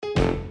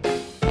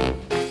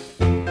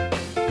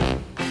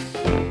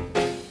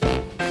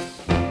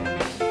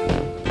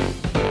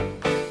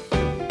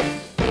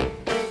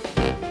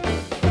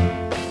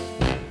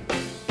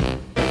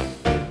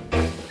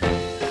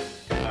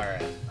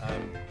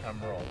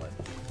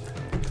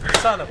Swindled.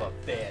 Son of a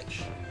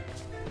bitch.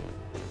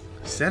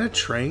 Is that a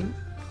train?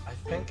 I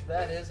think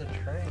that is a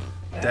train.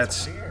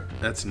 That's weird.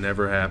 That's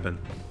never happened.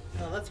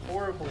 No, that's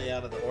horribly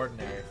out of the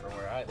ordinary for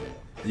where I live.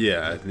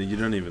 Yeah, you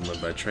don't even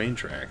live by train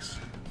tracks.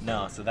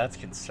 No, so that's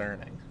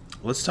concerning.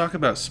 Let's talk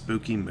about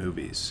spooky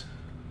movies.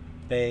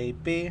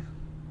 Baby.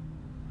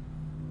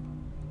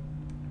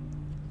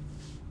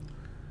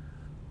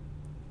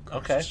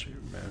 Okay. Street,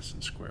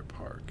 Madison Square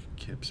Park,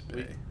 Kips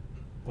Bay.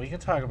 We can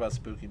talk about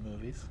spooky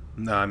movies.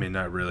 No, I mean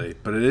not really,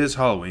 but it is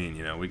Halloween.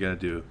 You know, we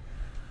gotta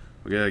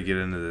get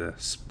into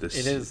this.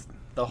 It is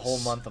the whole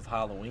month of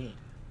Halloween.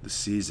 The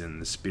season,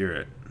 the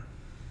spirit,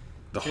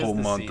 the Tis whole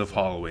the month season. of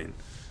Halloween.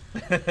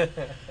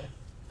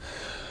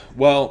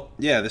 Well,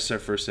 yeah, this is our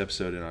first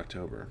episode in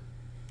October,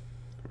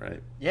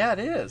 right? Yeah, it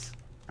is.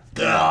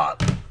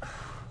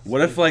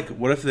 What if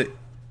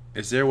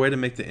is there a way to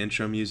make the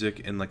intro music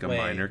in like a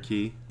minor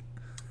key?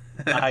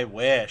 I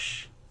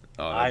wish.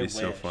 Oh, that'd be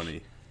so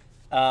funny.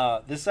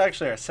 This is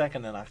actually our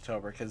second in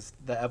October because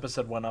the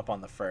episode went up on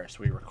the 1st.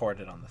 We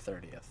recorded on the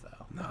 30th,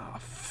 though. Oh,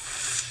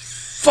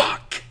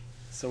 fuck!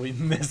 So we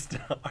missed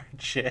our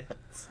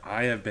chance.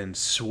 I have been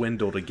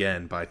swindled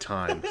again by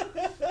time.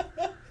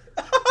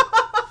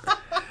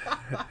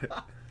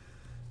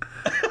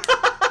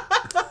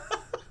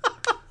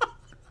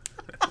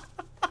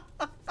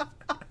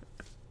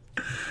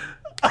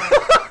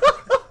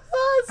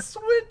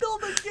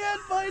 Swindled again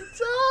by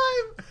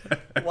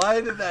time.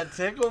 Why did that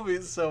tickle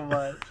me so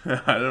much?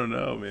 I don't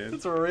know, man.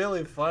 It's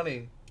really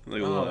funny.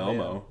 Like a little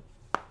Elmo.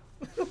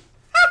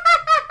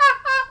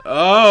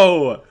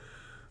 Oh,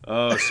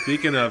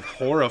 speaking of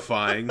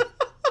horrifying.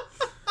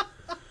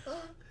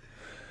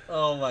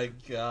 Oh my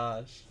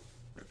gosh.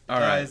 All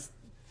Guys,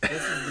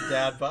 this is the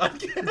Dad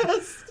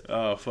Podcast.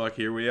 Oh, fuck,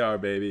 here we are,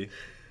 baby.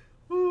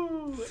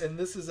 Woo. And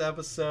this is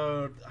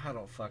episode, I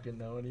don't fucking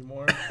know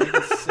anymore,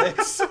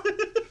 86.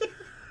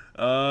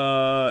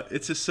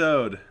 It's a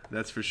sode,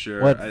 that's for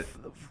sure. What?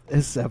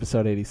 This is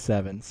episode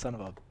 87. Son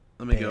of a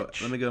Let me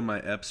bitch. go to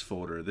my EPS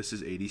folder. This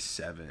is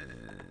 87.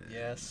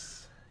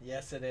 Yes,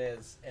 it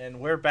is. And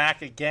we're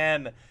back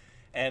again.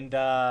 And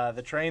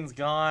the train's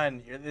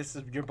gone. This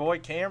is your boy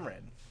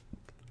Cameron.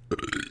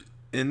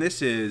 And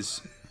this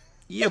is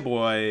your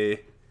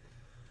boy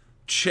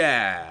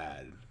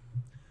Chad.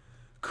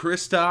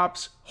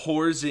 Kristaps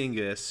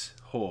Horzingus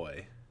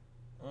Hoy.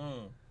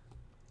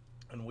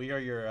 And we are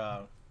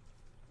your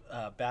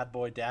bad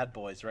boy dad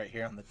boys right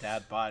here on the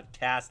Dad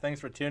Podcast. Thanks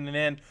for tuning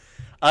in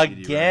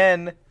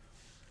again.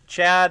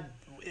 Chad,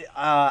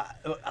 I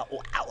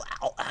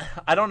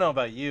don't know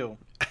about you.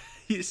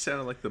 You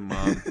sounded like the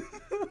mom.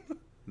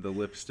 The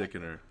lipstick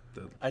in her.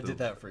 I did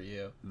that for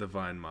you. The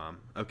Vine mom.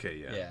 Okay,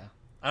 yeah. Yeah.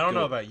 I don't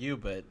know about you,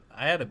 but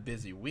I had a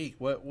busy week.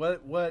 What?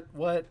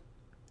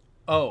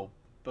 Oh,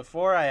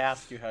 before I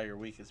ask you how your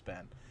week has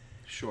been.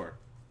 Sure.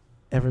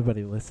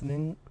 Everybody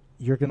listening,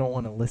 you're going to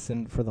want to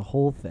listen for the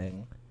whole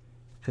thing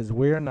because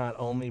we're not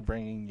only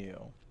bringing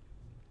you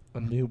a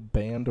new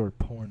band or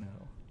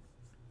porno,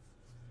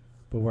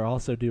 but we're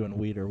also doing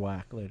Weed or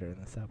Whack later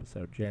in this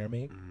episode.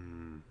 Jeremy?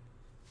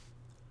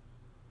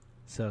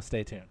 So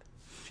stay tuned.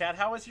 Chad,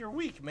 how was your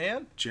week,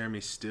 man?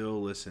 Jeremy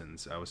still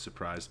listens. I was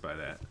surprised by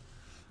that.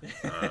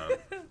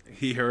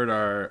 He heard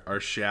our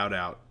shout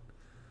out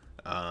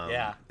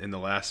in the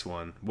last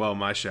one. Well,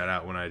 my shout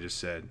out when I just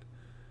said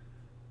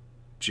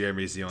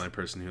Jeremy's the only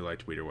person who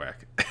liked Weed or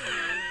Whack.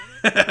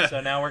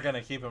 So now we're going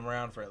to keep him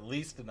around for at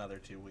least another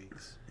 2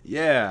 weeks.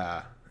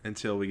 Yeah,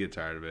 until we get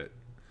tired of it.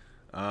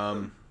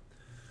 I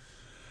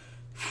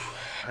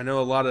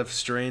know a lot of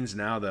strains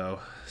now, though,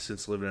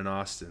 since living in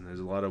Austin. There's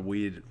a lot of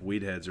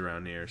weed heads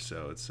around here,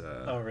 so it's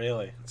oh,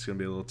 really? It's going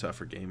to be a little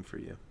tougher game for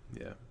you.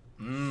 Yeah.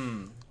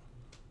 No,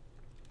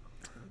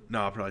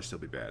 I'll probably still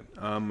be bad.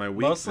 My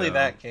week, mostly though,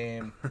 that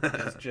game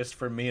is just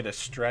for me to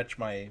stretch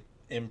my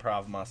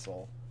improv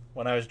muscle.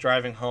 When I was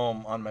driving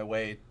home on my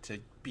way to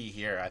be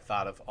here, I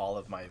thought of all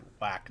of my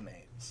whack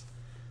names.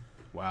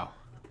 Wow.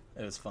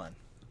 It was fun.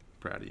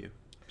 Proud of you.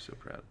 I'm so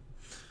proud.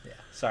 Yeah.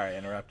 Sorry, I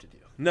interrupted you.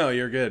 No,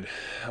 you're good.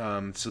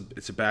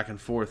 It's a back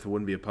and forth. It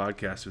wouldn't be a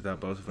podcast without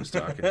both of us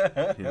talking.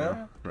 You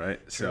know, right?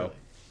 Truly. So,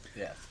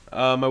 yeah.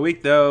 My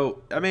week,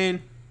 though, I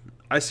mean,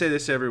 I say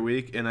this every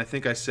week, and I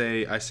think I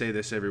say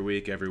this every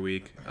week. But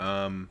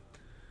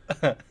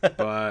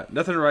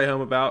nothing to write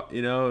home about.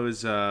 You know, it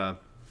was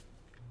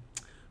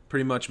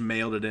pretty much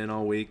mailed it in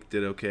all week.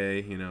 Did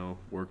okay. You know,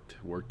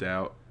 worked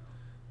out.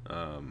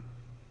 And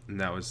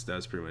that was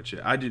pretty much it.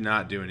 I do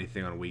not do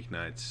anything on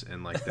weeknights,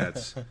 and like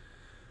that's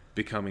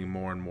becoming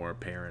more and more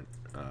apparent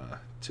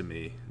to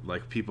me.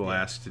 Like people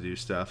ask to do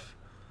stuff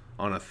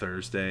on a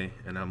Thursday,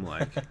 and I'm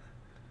like,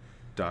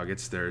 dog,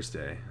 it's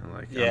Thursday. I'm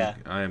like,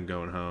 I am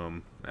going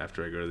home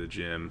after I go to the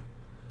gym.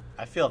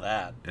 I feel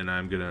that. And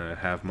I'm going to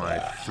have my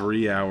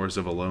 3 hours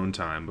of alone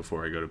time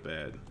before I go to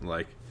bed.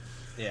 Like,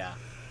 yeah.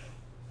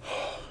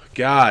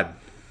 God,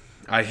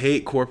 I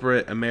hate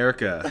corporate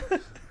America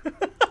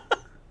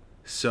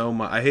so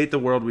much. I hate the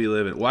world we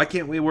live in. Why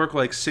can't we work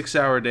like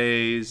 6-hour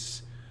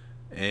days,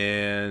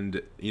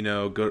 and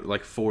go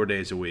like 4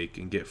 days a week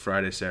and get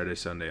Friday, Saturday,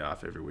 Sunday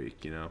off every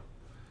week.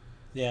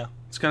 Yeah.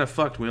 It's kind of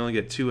fucked. We only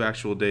get 2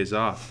 actual days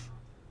off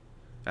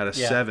out of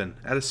 7.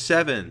 Out of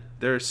 7,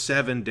 there are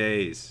 7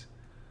 days.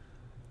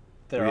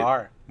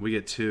 We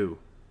get 2.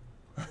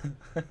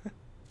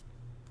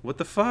 What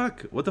the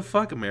fuck? What the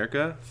fuck,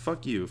 America?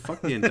 Fuck you.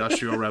 Fuck the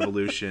Industrial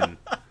Revolution.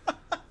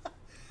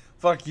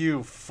 Fuck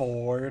you,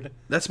 Ford.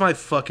 That's my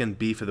fucking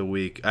beef of the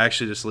week. I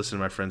actually just listened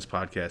to my friend's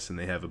podcast, and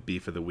they have a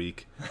beef of the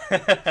week.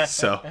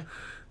 So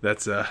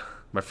that's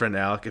my friend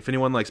Alec. If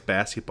anyone likes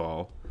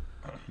basketball,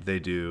 they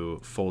do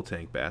Full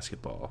Tank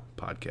Basketball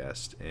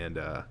podcast, and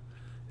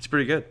it's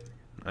pretty good.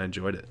 I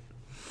enjoyed it.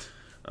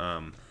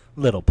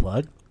 Little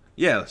plug.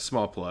 Yeah,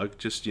 small plug.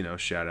 Just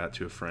shout out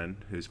to a friend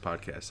whose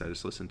podcast I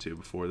just listened to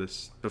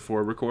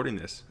before recording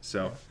this.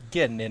 So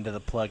getting into the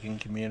plugging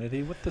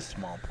community with the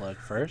small plug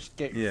first.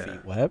 Get your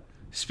feet wet.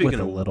 Speaking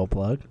with of a little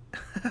plug.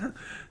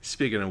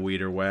 Speaking of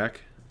weed or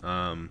whack,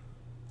 plug.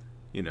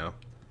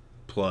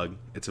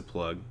 It's a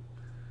plug.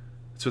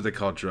 It's what they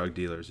call drug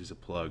dealers. Is a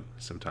plug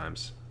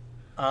sometimes.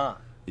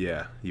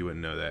 Yeah, you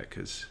wouldn't know that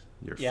because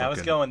you're. Yeah,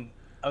 fucking,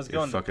 I was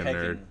going fucking the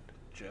nerd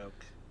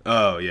joke.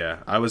 Oh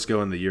yeah, I was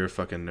going the you're a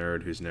fucking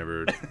nerd who's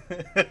never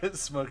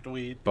smoked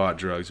weed, bought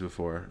drugs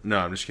before. No,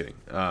 I'm just kidding.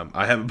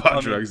 I haven't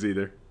bought drugs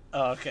either.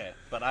 Oh, okay,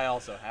 but I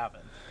also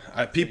haven't.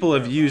 People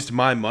have used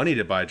my money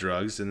to buy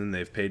drugs, and then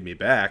they've paid me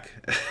back.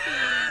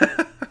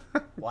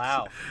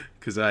 Wow.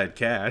 Because I had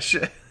cash.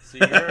 So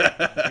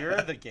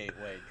you're the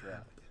gateway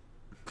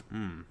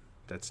drug.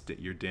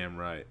 You're damn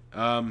right.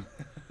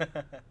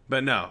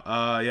 But no,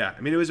 yeah.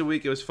 I mean, it was a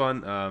week. It was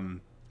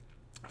fun.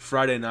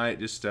 Friday night,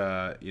 just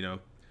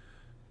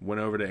went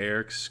over to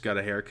Eric's, got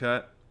a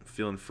haircut,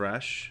 feeling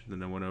fresh.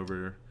 Then I went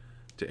over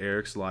to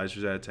Eric's. Liza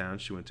was out of town.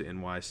 She went to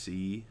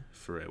NYC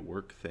for a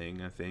work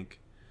thing, I think.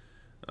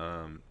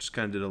 Just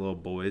kind of did a little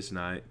boys'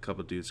 night. A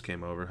couple dudes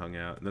came over, hung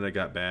out. And then I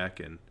got back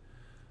and...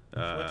 She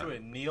went to a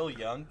Neil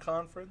Young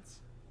conference?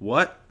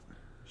 What?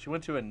 She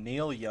went to a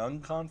Neil Young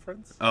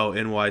conference? Oh,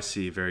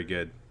 NYC. Very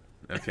good.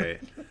 Okay.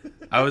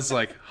 I was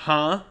like,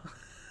 huh?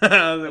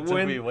 It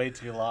took me way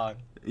too long.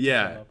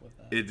 Yeah,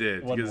 it did.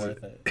 It wasn't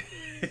worth it.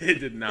 It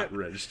did not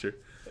register.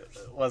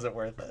 It wasn't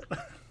worth it.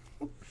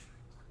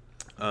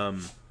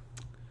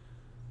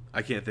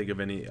 I can't think of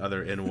any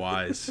other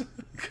NYs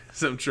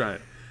because I'm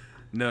trying.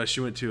 No,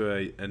 she went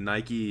to a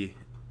Nike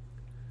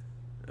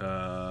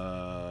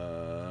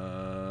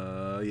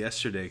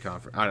yesterday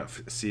conference. I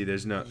don't see.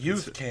 There's no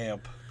youth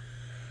camp.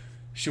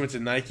 She went to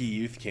Nike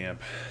youth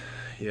camp.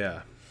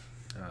 Yeah,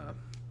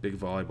 big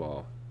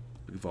volleyball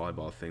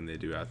thing they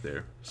do out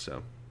there.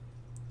 So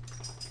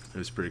it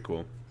was pretty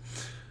cool.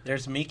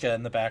 There's Mika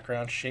in the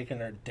background shaking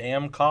her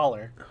damn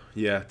collar.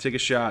 Yeah, take a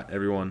shot,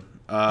 everyone.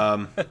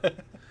 But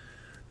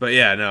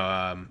yeah,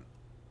 no.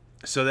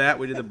 So that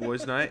we did the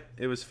boys' night.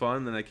 It was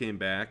fun. Then I came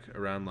back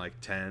around like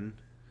 10.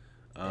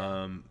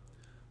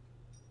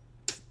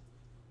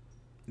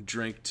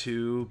 Drank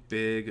 2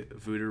 big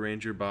Voodoo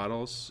Ranger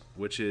bottles,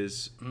 which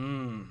is,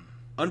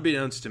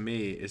 unbeknownst to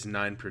me, is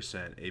 9%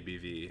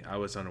 ABV. I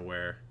was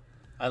unaware.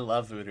 I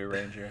love Voodoo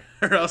Ranger.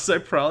 Or else I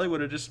probably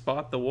would have just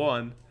bought the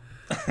one.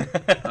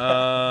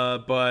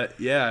 But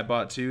yeah, I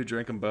bought 2,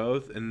 drank them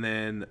both, and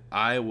then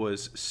I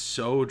was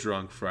so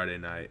drunk Friday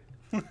night,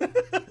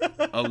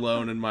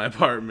 alone in my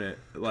apartment.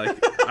 Like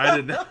I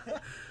did not,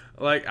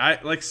 like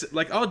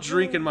I'll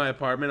drink in my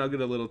apartment. I'll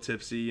get a little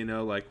tipsy,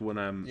 like when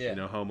I'm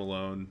home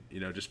alone,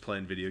 just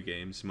playing video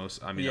games.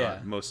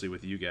 Mostly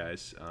with you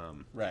guys.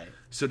 Right.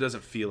 So it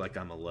doesn't feel like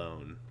I'm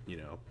alone,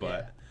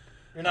 But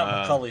you're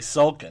not Macaulay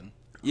Culkin.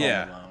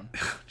 Yeah. Alone.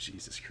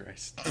 Jesus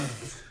Christ.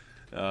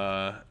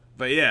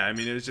 But yeah, I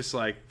mean, it was just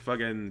like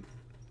fucking.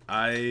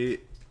 I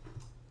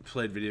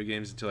played video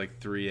games until like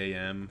 3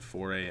 a.m.,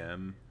 4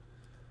 a.m.,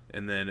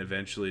 and then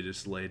eventually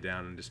just laid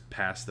down and just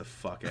passed the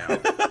fuck out.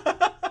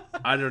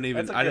 I didn't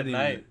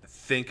even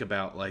think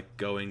about like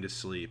going to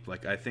sleep.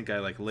 Like I think I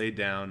like laid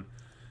down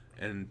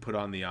and put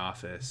on The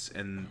Office,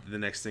 and the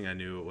next thing I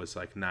knew it was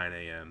like 9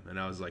 a.m. and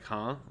I was like,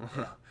 huh?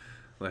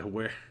 Like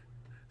where?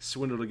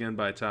 Swindled again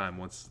by time.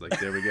 Once like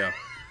there we go.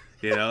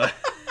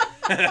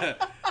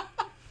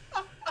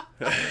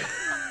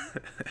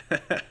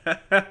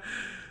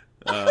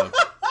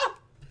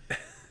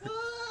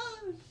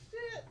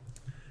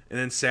 And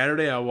then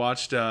Saturday I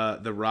watched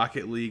the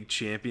Rocket League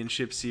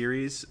Championship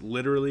Series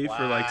literally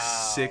for like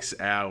 6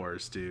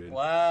 hours, dude.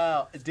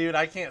 Wow. Dude,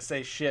 I can't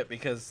say shit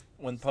because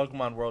when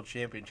Pokemon World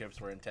Championships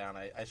were in town,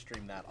 I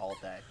streamed that all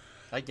day.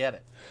 I get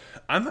it.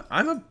 I'm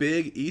a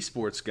big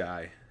esports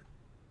guy.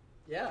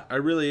 Yeah. I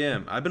really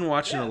am. I've been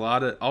watching a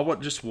lot of... I'll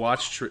just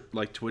watch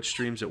like Twitch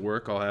streams at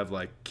work. I'll have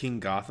like King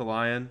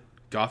Gothaloin.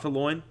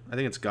 I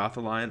think it's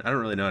Gothaloin. I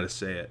don't really know how to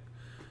say it.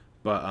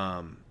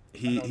 But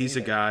he's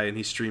a guy and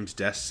he streams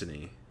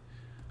Destiny.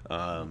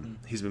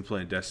 He's been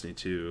playing Destiny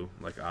 2,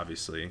 like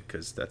obviously,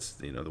 because that's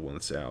the one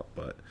that's out.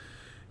 But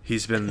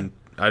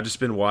I've just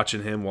been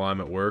watching him while I'm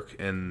at work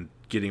and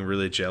getting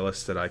really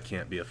jealous that I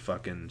can't be a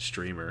fucking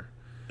streamer.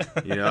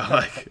 You know,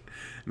 like, it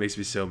makes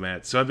me so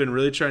mad. So I've been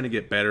really trying to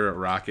get better at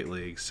Rocket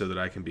League so that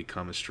I can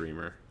become a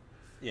streamer.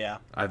 Yeah.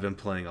 I've been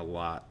playing a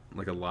lot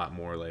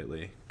more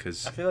lately.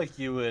 Cause I feel like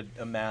you would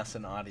amass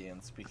an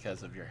audience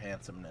because of your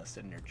handsomeness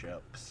and your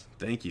jokes.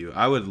 Thank you.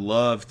 I would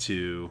love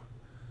to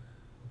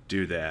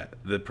do that.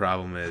 The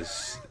problem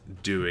is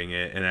doing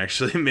it and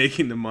actually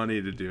making the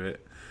money to do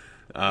it.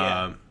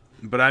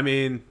 But I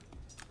mean,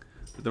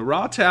 the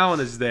raw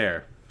talent is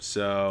there.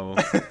 So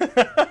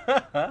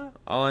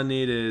all I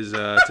need is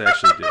to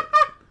actually do it.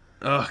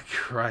 Oh,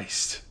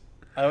 Christ.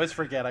 I always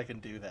forget I can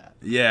do that.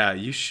 Yeah,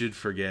 you should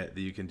forget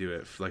that you can do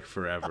it like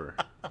forever.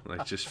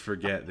 Like, just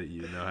forget that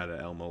you know how to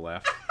Elmo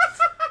laugh.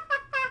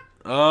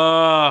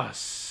 Oh,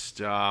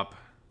 stop.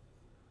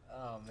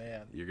 Oh,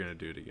 man. You're going to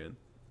do it again.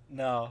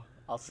 No,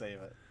 I'll save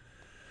it.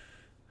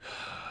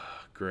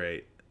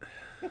 Great.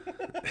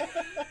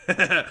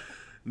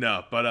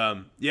 No,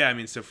 but yeah, I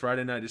mean, so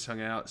Friday night just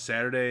hung out.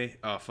 Saturday,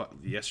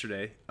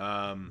 yesterday,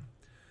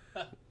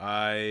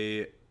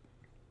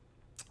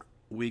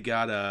 we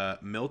got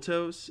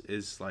Milto's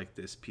is like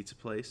this pizza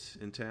place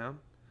in town.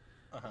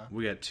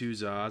 We got 2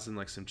 Zaws and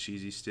like some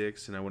cheesy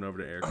sticks, and I went over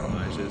to Eric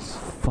Elijah's.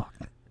 Fuck.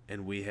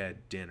 And we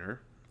had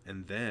dinner,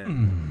 and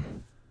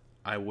then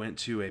I went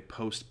to a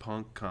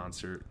post-punk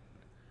concert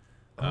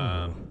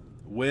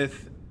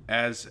with,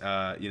 as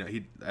you know,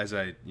 as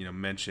I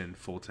mentioned,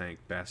 Full Tank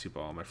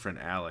Basketball. My friend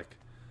Alec,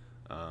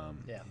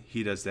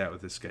 he does that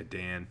with this guy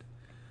Dan,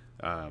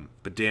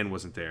 but Dan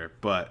wasn't there.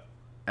 But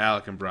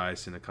Alec and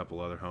Bryce and a couple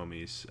other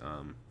homies,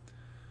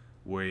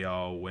 we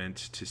all went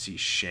to see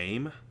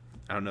Shame.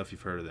 I don't know if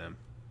you've heard of them.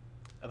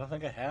 I don't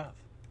think I have.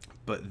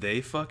 But they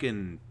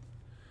fucking...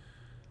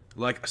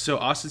 Like, so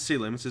Austin City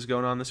Limits is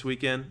going on this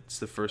weekend. It's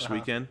the first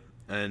weekend.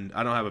 And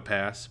I don't have a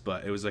pass,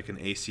 but it was like an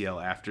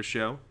ACL after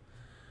show.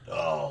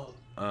 Oh.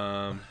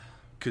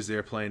 Because they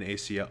were playing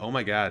ACL. Oh,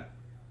 my God.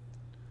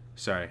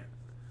 Sorry.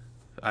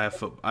 I have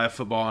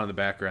football on in the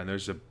background.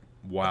 There's a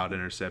wild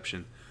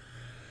interception.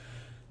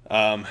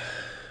 But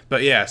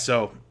yeah,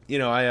 so,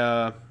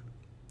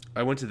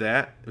 I went to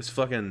that. It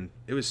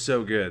was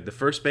so good. The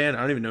first band,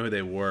 I don't even know who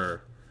they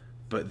were,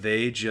 but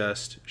they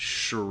just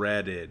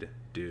shredded,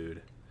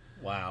 dude.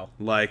 Wow.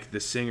 Like,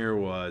 the singer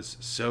was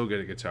so good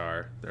at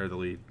guitar, or the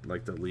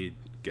lead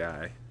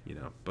guy,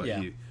 but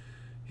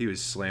he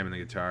was slamming the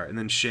guitar. And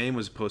then Shame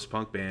was a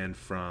post-punk band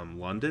from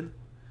London.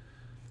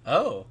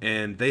 Oh.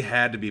 And they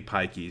had to be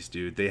Pikeys,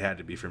 dude. They had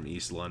to be from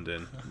East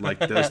London. Like,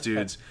 those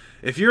dudes.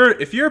 If you're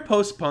a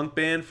post-punk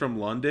band from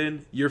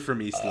London, you're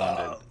from East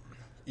London.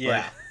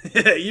 Yeah.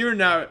 Like, you're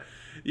not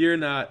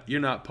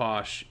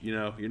posh,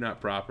 you're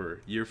not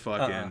proper. You're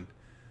fucking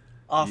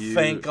I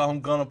think I'm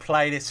gonna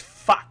play this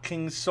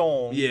fucking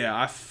song. Yeah,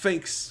 I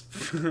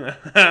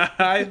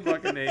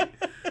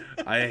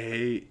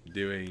hate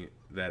doing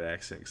that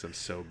accent because I'm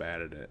so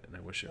bad at it, and I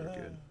wish I were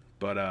good.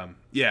 But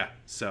yeah,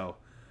 so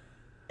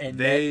and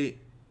they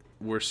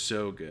were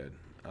so good.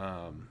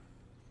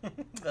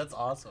 That's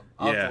awesome.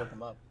 I'll have to look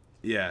them up.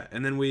 Yeah,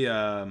 and then we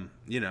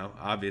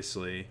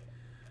obviously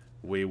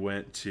we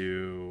went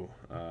to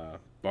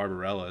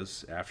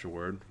Barbarella's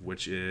afterward,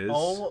 which is...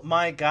 Oh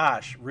my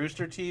gosh,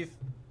 Rooster Teeth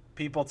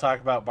people talk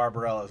about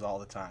Barbarella's all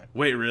the time.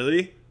 Wait,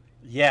 really?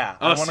 Yeah.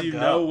 Oh, so you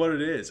know what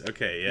it is.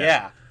 Okay, yeah.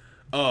 Yeah.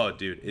 Oh,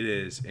 dude, it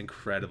is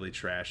incredibly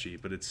trashy,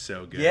 but it's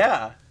so good.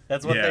 Yeah,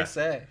 that's what they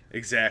say.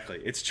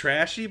 Exactly. It's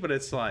trashy, but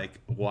it's like,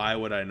 why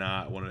would I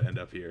not want to end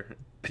up here?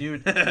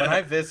 Dude, when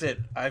I visit,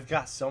 I've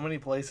got so many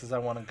places I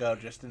want to go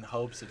just in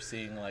hopes of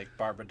seeing, like,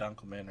 Barbara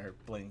Dunkelman or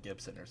Blaine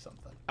Gibson or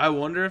something. I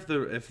wonder if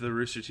the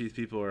Rooster Teeth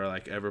people are,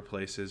 like, ever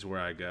places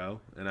where I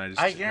go, and I just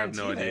have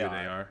no idea who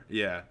they are.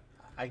 Yeah.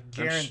 I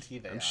guarantee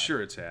they are. I'm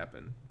sure it's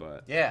happened,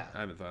 but yeah. I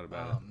haven't thought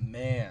about it. Oh,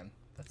 man.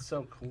 That's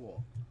so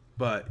cool.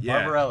 But,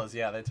 yeah. Barbarella's,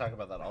 yeah, they talk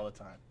about that all the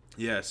time.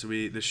 Yeah, so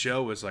the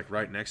show was, like,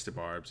 right next to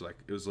Barb's. Like,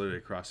 it was literally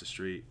across the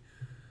street.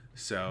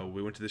 So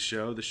we went to the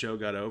show. The show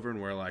got over,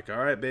 and we're like, all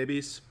right,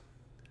 babies.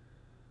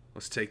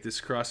 Let's take this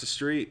across the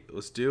street.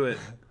 Let's do it.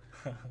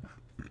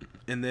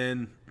 And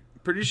then,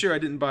 pretty sure I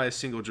didn't buy a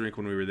single drink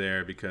when we were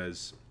there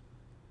because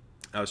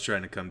I was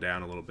trying to come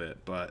down a little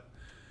bit. But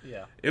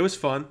yeah, it was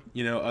fun,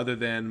 other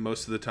than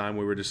most of the time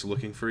we were just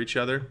looking for each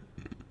other.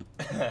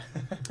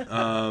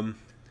 But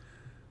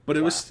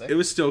it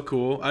was still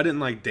cool. I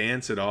didn't, like,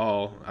 dance at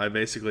all. I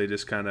basically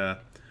just kind of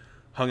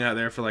hung out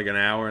there for, like, an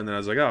hour. And then I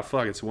was like, oh,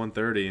 fuck, it's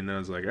 1:30. And then I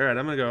was like, all right,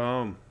 I'm going to go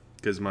home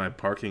because my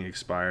parking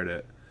expired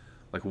at,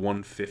 like,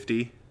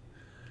 1:50.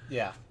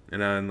 Yeah.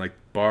 And then, like,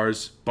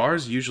 bars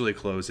usually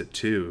close at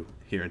 2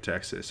 here in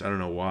Texas. I don't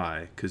know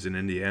why, because in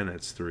Indiana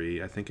it's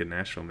 3. I think in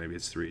Nashville maybe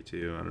it's 3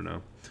 too. I don't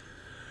know.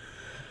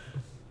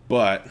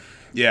 But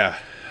yeah,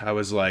 I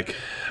was like,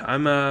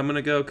 I'm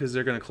gonna go because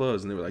they're gonna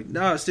close, and they were like,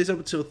 no, it stays up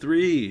until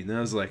 3. And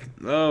I was like,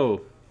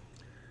 oh,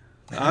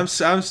 I'm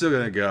still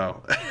gonna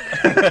go.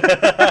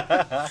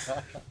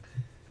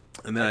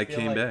 And then I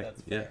came back.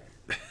 Yeah.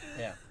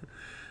 Yeah.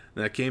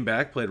 Then I came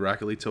back, played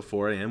Rocket League till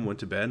 4 a.m., went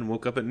to bed, and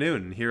woke up at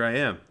noon, and here I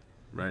am.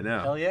 Right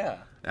now. Hell yeah.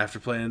 After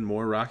playing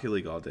more Rocket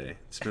League all day.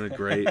 It's been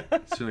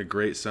a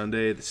great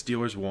Sunday. The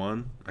Steelers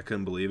won. I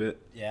couldn't believe it.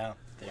 Yeah,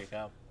 there you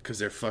go. Because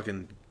they're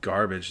fucking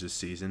garbage this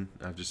season.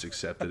 I've just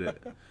accepted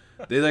it.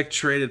 They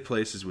traded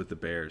places with the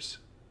Bears.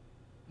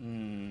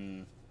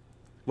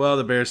 Well,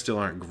 the Bears still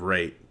aren't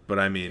great, but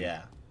I mean,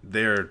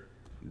 they're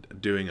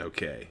doing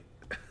okay.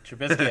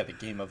 Trubisky had the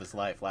game of his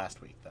life last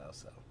week, though.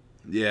 So.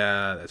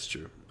 Yeah, that's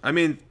true. I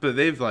mean, but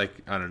they've I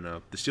don't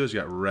know. The Steelers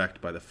got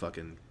wrecked by the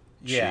fucking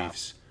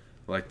Chiefs.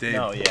 They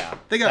tied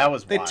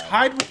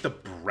with the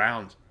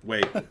Browns.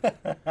 Wait.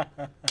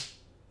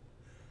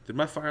 Did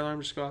my fire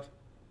alarm just go off?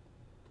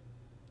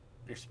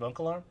 Your smoke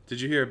alarm?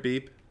 Did you hear a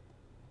beep?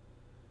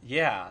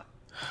 Yeah.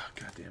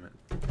 God damn it.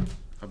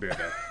 I'll be right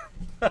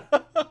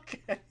back.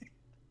 Okay.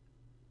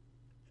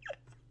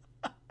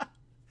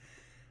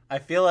 I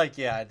feel like,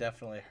 I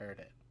definitely heard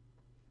it.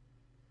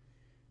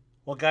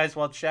 Well, guys,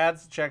 while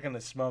Chad's checking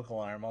the smoke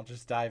alarm, I'll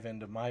just dive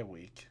into my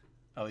week.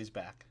 Oh, he's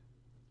back.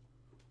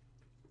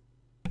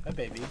 Hi,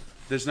 baby.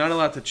 There's not a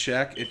lot to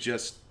check. It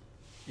just...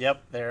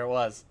 Yep, there it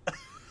was.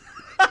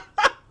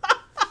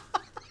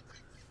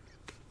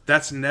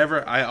 That's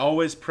never... I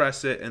always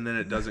press it, and then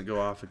it doesn't go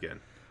off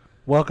again.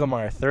 Welcome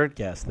our third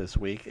guest this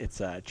week.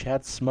 It's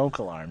Chad's smoke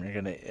alarm.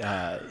 You're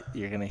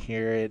gonna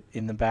hear it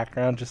in the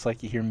background, just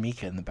like you hear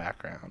Mika in the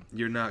background.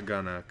 You're not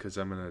gonna, because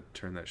I'm gonna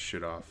turn that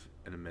shit off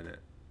in a minute.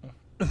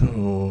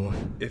 Ooh.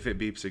 If it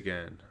beeps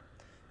again.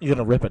 You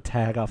gonna rip a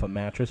tag off a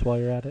mattress while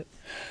you're at it?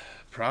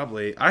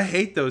 Probably. I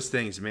hate those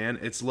things, man.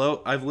 It's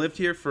low. I've lived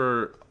here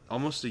for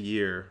almost a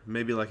year,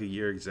 maybe like a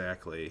year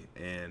exactly,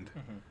 and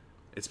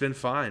it's been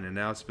fine. And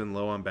now it's been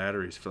low on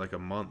batteries for like a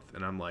month,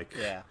 and I'm like,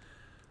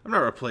 I'm not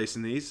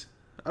replacing these.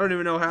 I don't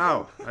even know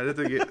how. I'd have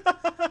to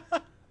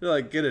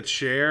get a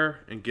chair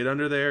and get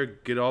under there,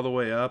 get all the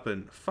way up,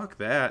 and fuck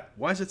that.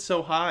 Why is it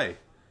so high?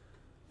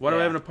 Why do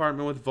I have an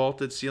apartment with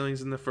vaulted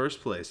ceilings in the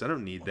first place? I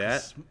don't need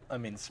that.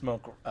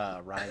 Smoke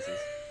rises.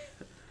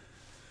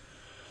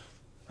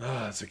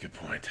 Oh, that's a good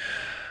point.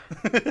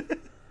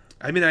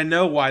 I mean, I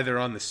know why they're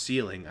on the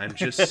ceiling. I'm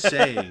just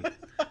saying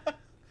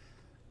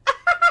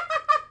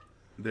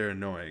they're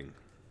annoying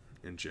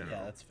in general.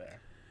 Yeah, that's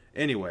fair.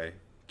 Anyway,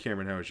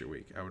 Cameron, how was your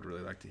week? I would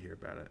really like to hear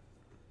about it.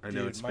 I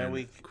know it's been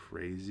week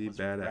crazy was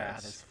badass. Rad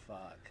as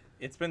fuck.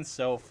 It's been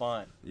so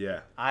fun. Yeah.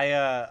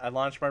 I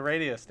launched my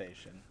radio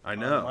station. I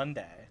know. On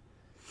Monday.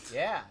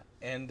 Yeah,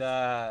 and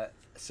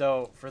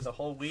so for the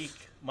whole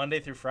week,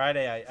 Monday through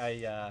Friday,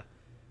 I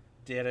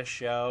did a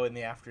show in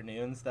the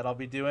afternoons that I'll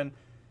be doing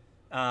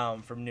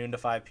from noon to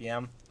 5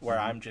 p.m. where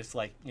I'm just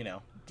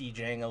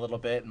DJing a little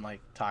bit and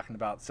talking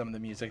about some of the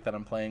music that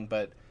I'm playing.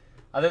 But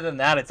other than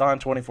that, it's on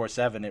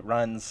 24/7. It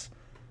runs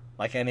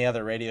like any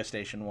other radio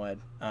station would,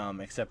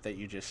 except that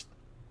you just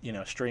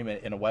stream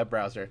it in a web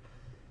browser.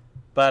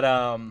 But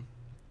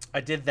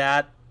I did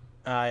that.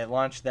 I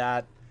launched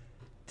that.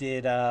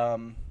 Did a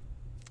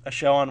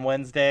show on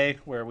Wednesday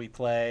where we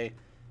play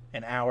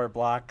an hour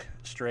block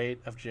straight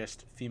of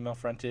just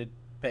female-fronted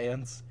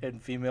bands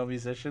and female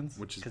musicians,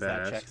 which is badass.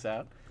 Because that checks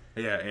out.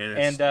 Yeah, and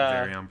it's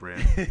very on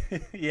brand.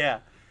 Yeah.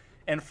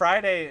 And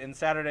Friday and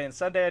Saturday and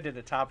Sunday, I did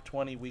a top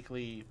 20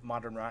 weekly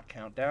modern rock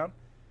countdown.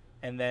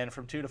 And then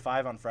from 2 to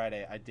 5 on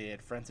Friday, I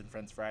did Friends and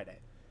Friends Friday,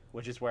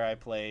 which is where I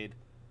played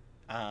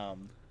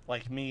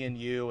me and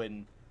you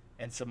and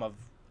some of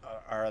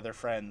our other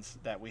friends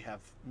that we have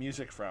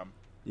music from.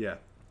 Yeah.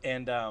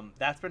 And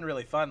that's been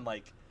really fun.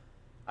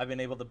 I've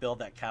been able to build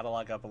that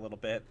catalog up a little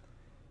bit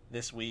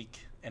this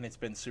week, and it's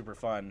been super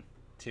fun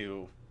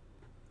to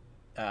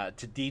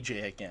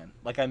DJ again.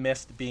 I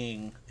missed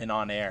being an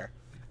on-air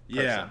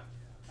person. Yeah.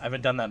 I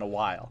haven't done that in a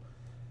while.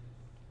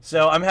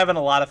 So I'm having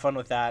a lot of fun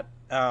with that.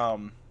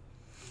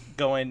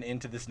 Going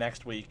into this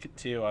next week,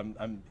 too,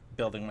 I'm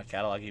building my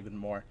catalog even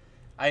more.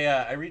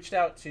 I reached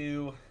out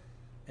to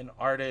an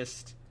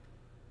artist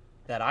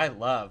that I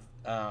love,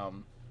 a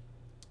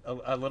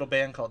little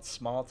band called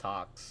Small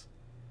Talks.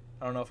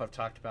 I don't know if I've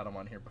talked about them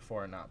on here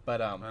before or not,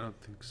 but I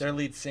don't think so. Their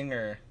lead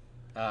singer,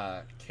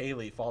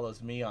 Kaylee,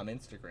 follows me on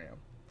Instagram.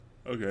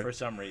 Okay. For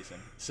some reason.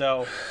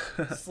 So,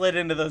 slid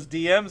into those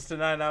DMs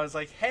tonight, and I was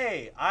like,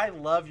 hey, I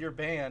love your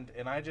band,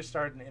 and I just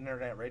started an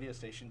internet radio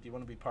station. Do you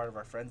want to be part of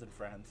our Friends and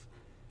Friends?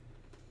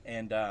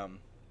 And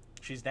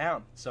she's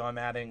down. So, I'm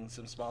adding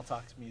some Small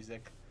Talks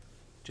music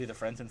to the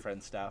Friends and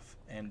Friends stuff.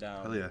 And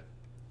hell yeah.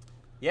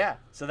 Yeah,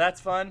 so that's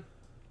fun.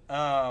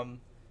 And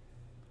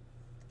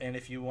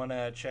if you want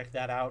to check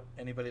that out,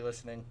 anybody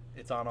listening,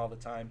 it's on all the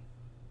time.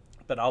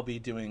 But I'll be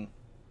doing,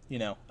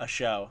 a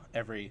show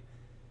every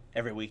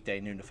weekday,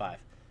 noon to 5.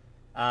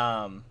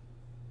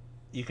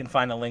 You can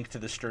find a link to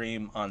the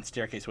stream on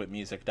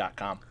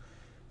staircasewhipmusic.com.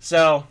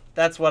 So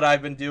that's what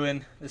I've been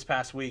doing this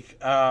past week.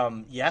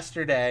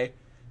 Yesterday,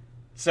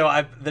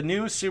 the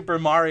new Super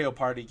Mario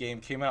Party game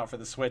came out for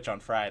the Switch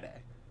on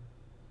Friday.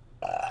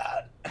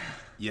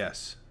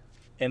 Yes.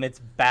 And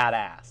it's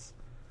badass.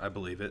 I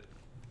believe it.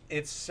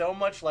 It's so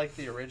much like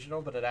the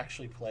original, but it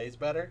actually plays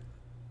better.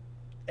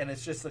 And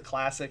it's just the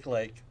classic,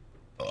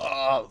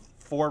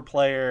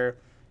 4-player...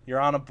 You're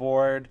on a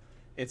board.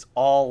 It's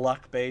all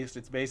luck-based.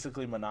 It's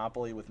basically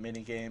Monopoly with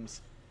mini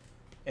games.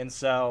 And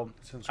so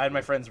Sounds I had my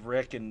cool. friends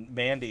Rick and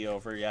Mandy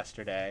over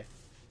yesterday,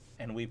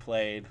 and we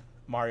played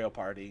Mario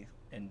Party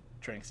and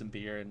drank some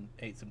beer and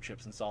ate some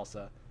chips and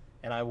salsa,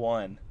 and I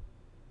won,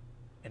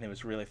 and it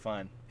was really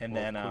fun. And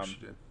Well, then of course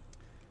you did.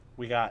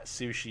 we got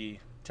sushi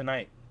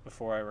tonight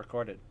before I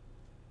recorded.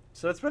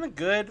 So it's been a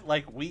good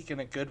week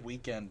and a good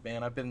weekend,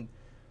 man. I've been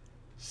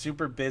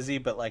super busy,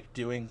 but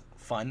doing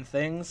fun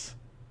things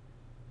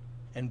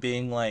and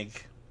being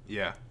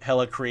Yeah.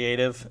 hella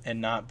creative and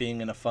not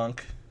being in a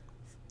funk.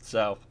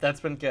 So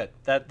that's been good.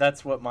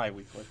 That's what my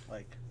week looked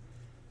like.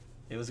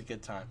 It was a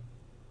good time.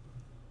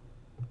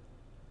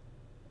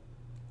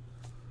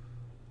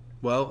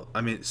 Well,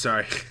 I mean,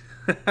 sorry.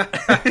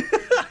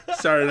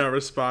 Sorry to not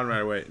respond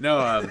right away. No,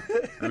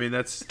 I mean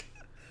that's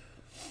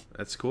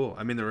cool.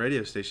 I mean the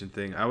radio station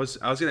thing. I was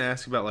gonna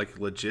ask about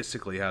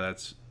logistically how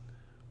that's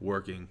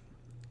working,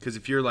 because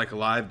if you're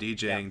live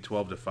DJing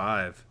 12 to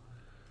 5,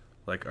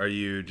 are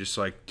you just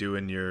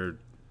doing your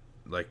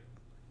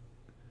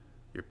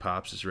your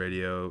Pops'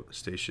 radio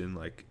station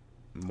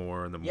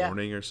more in the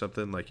morning or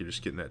something? You're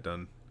just getting that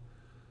done?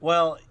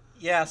 Well,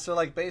 yeah.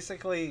 So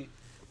basically,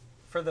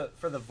 for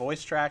the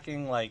voice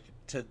tracking,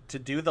 to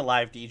do the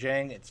live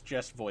DJing, it's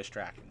just voice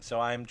tracking. So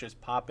I'm just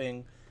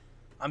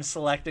I'm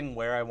selecting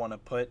where I want to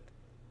put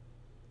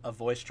a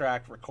voice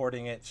track,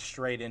 recording it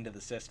straight into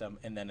the system,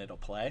 and then it'll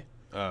play.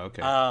 Oh,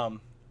 okay.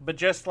 But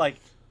just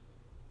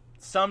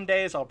some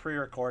days I'll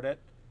pre-record it.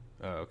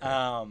 Oh,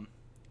 okay.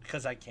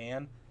 Because I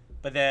can.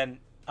 But then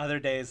other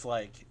days,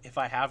 if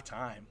I have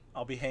time,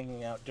 I'll be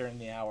hanging out during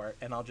the hour,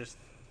 and I'll just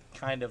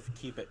kind of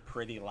keep it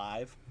pretty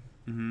live.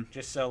 Mm-hmm.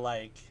 Just so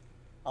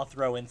I'll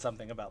throw in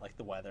something about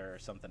the weather or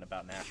something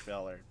about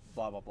Nashville or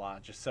blah blah blah,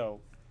 just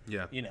so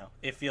Yeah.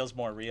 it feels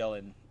more real.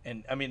 And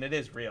I mean, it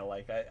is real.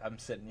 I'm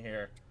sitting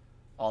here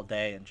all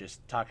day and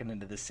just talking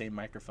into the same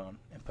microphone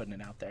and putting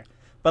it out there.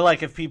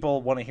 But if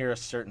people want to hear a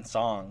certain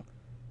song,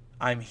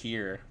 I'm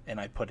here and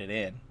I put it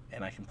in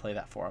and I can play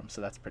that for them.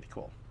 So that's pretty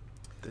cool.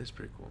 That is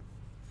pretty cool.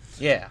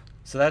 Yeah,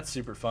 so that's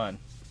super fun.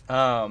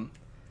 The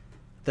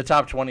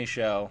Top 20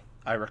 show,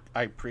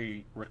 I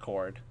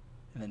pre-record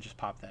and then just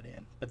pop that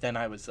in. But then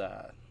I was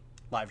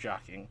live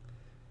jockeying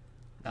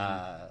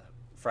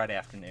Friday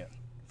afternoon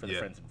for the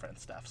Friends and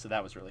Friends stuff. So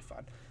that was really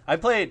fun. I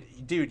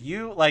played, dude,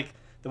 you,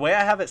 the way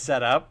I have it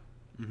set up,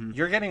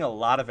 you're getting a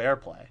lot of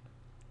airplay.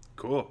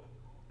 Cool.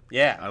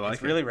 Yeah, I like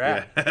it's really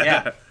rad.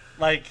 Yeah.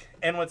 Yeah.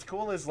 And what's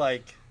cool is,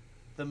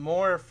 the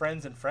more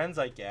friends and friends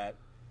I get,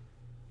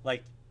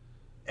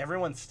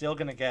 everyone's still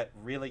going to get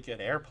really good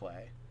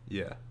airplay.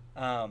 Yeah.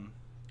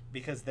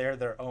 Because they're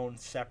their own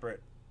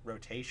separate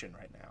rotation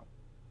right now.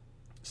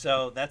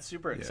 So that's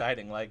super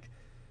exciting.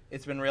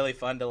 It's been really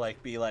fun to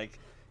be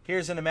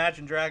here's an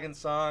Imagine Dragons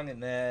song,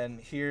 and then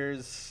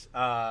here's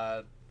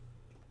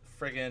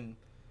friggin'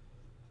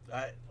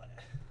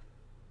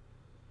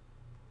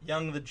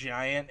 Young the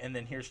Giant, and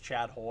then here's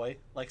Chad Hoy,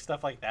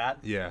 stuff like that.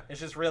 Yeah. It's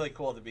just really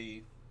cool to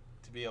be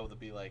able to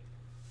be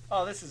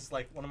oh, this is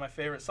one of my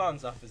favorite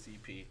songs off his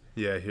EP.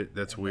 Yeah,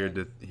 that's weird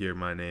to hear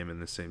my name in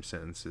the same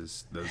sentence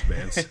as those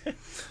bands.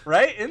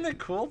 Right? Isn't it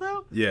cool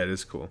though? Yeah, it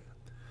is cool.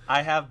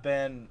 I have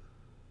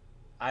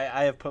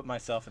put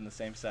myself in the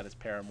same set as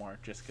Paramore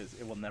just because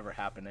it will never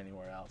happen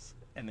anywhere else,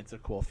 and it's a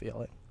cool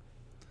feeling.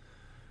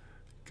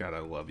 God, I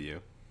love you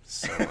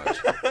so much.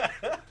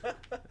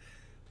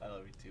 I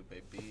love you too,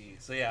 baby.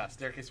 So yeah,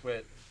 Staircase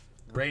Wit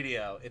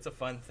Radio. It's a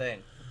fun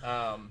thing.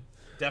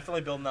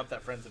 Definitely building up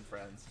that Friends and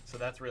Friends. So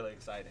that's really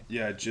exciting.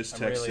 Yeah, I just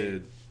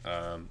texted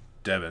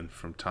Devin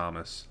from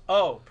Thomas.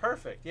 Oh,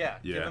 perfect. Yeah.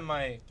 Yeah. Give him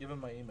my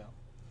email.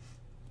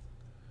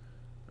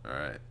 All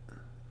right.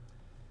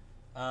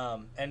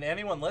 And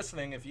anyone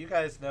listening, if you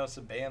guys know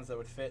some bands that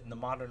would fit in the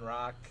modern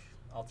rock,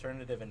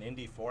 alternative, and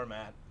indie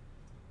format,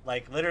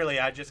 literally,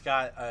 I just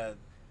got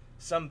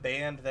some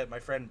band that my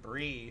friend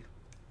Bree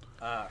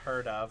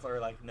heard of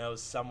or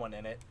knows someone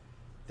in it.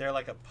 They're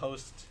a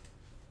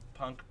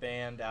post-punk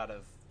band out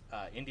of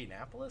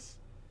Indianapolis.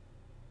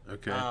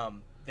 Okay.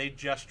 They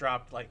just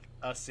dropped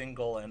a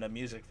single and a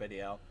music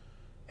video,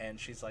 and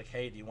she's like,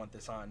 "Hey, do you want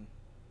this on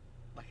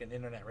an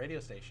internet radio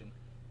station?"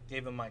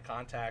 Gave him my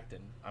contact,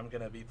 and I'm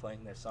gonna be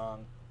playing their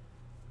song.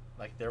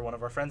 They're one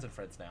of our friends and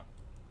friends now.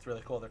 It's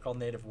really cool. They're called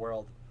Native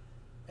World,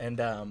 and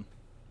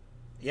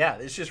yeah,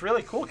 it's just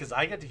really cool because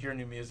I get to hear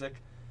new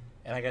music,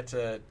 and I get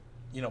to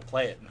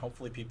play it, and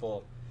hopefully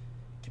people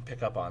can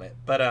pick up on it.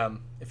 But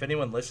if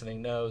anyone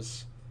listening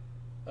knows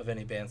of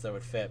any bands that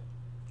would fit,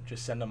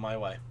 just send them my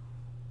way.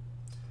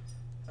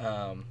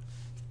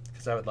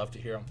 Because I would love to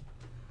hear them.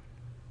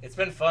 It's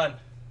been fun.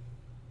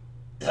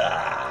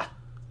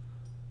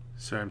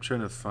 Sorry, I'm trying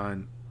to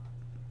find.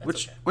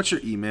 What's your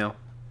email?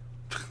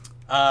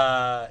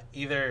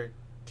 Either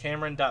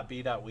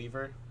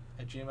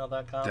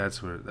cameron.b.weaver@gmail.com.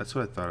 That's what I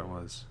thought it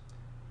was.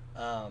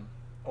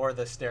 Or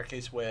the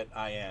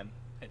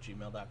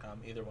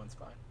staircasewit@gmail.com. Either one's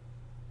fine.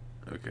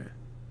 Okay.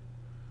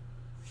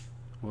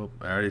 Well,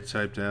 I already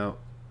typed out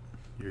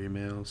your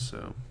email,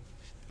 so.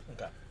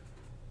 Okay.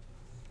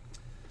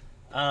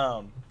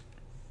 Well,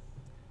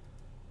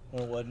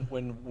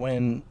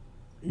 when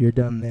you're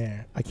done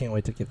there. I can't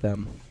wait to get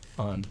them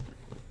on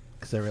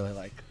because I really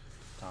like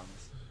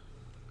Thomas.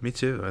 Me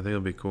too. I think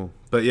it'll be cool.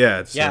 But yeah,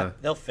 it's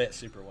they'll fit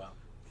super well.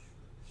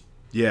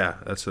 Yeah,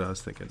 that's what I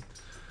was thinking.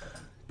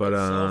 But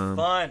so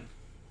fun.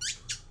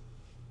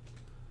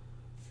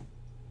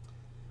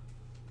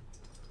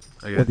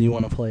 Well, do you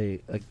want to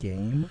play a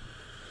game?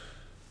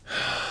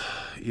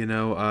 You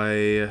know,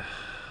 I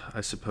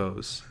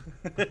suppose.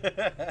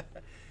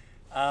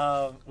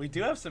 We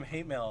do have some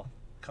hate mail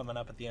coming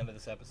up at the end of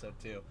this episode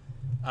too,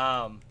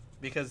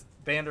 because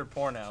Band or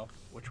Porno,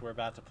 which we're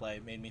about to play,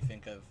 made me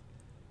think of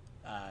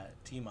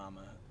T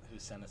Mama, who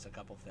sent us a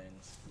couple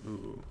things.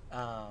 Ooh.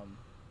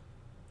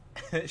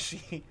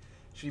 She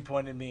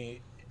pointed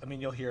me. I mean,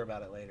 you'll hear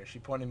about it later. She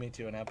pointed me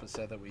to an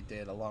episode that we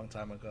did a long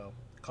time ago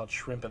called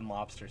Shrimp and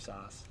Lobster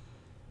Sauce,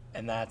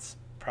 and that's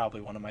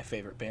probably one of my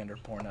favorite Band or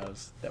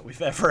Pornos that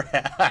we've ever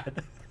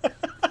had.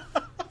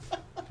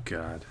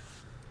 God.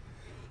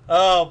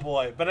 Oh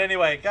boy. But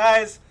anyway,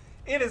 guys,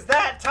 it is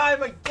that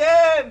time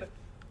again.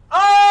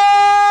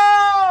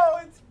 Oh,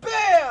 it's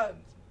Band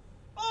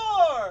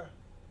or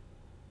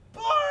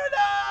Porno.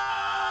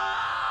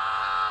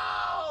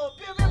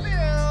 Pew, pew, pew.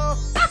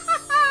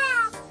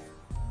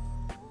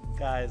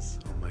 Guys,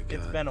 Oh my God.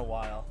 it's been a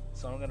while,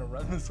 so I'm gonna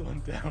run this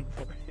one down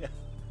for you.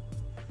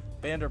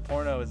 Band or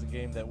Porno is a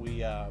game that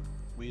we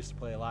used to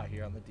play a lot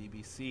here on the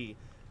DBC,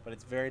 but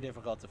it's very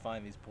difficult to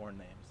find these porn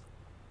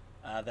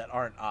names that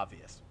aren't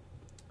obvious.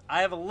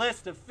 I have a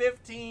list of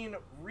 15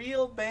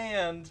 real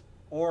band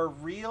or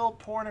real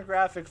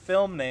pornographic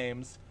film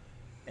names,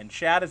 and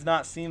Chad has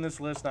not seen this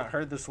list, not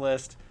heard this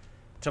list,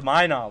 to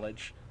my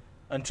knowledge,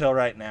 until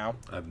right now.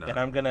 I've not. And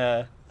I'm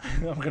gonna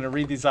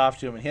read these off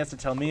to him, and he has to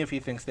tell me if he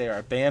thinks they are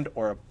a band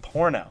or a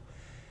porno.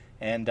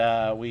 And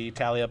we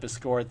tally up his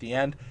score at the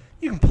end.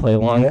 You can play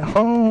along at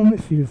home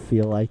if you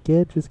feel like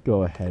it. Just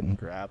go ahead and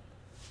grab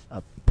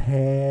a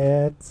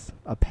piece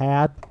of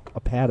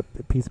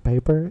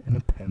paper, and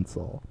a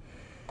pencil,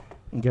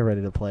 and get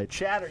ready to play.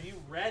 Chad, are you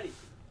ready?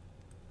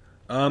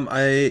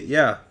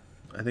 I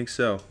think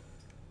so.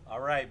 All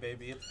right,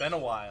 baby. It's been a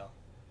while.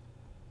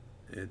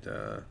 It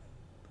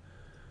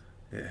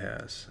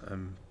has.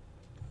 I'm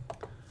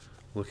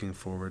looking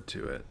forward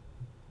to it.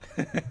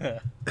 All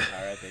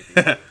right,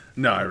 baby.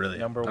 No, I really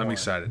am. Number I'm one.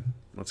 excited.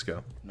 Let's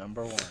go.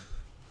 Number 1.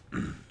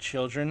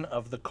 Children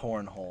of the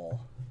Cornhole.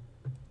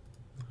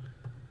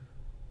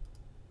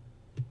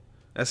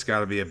 That's got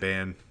to be a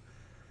band.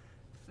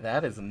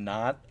 That is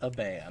not a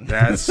band.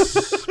 That's...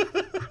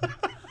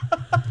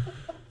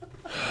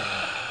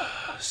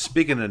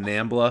 Speaking of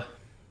Nambla.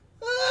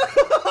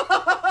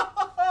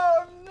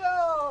 Oh,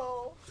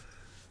 no.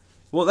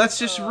 Well, that's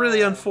just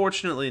really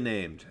unfortunately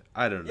named.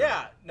 I don't know.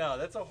 Yeah, no,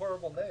 that's a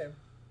horrible name.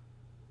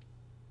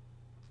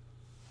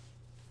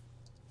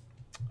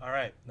 All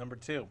right, number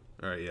 2.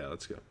 All right, yeah,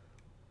 let's go.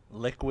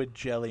 Liquid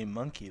Jelly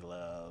Monkey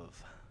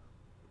Love.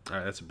 All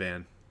right, that's a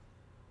band.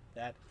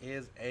 That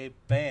is a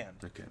band.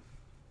 Okay.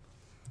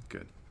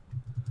 Good.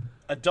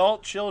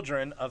 Adult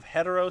Children of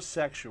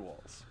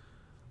Heterosexuals.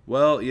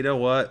 Well, you know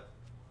what?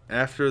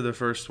 After the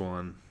first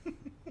one...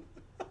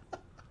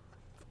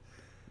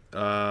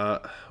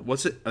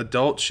 what's it?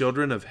 Adult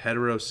Children of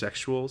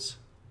Heterosexuals?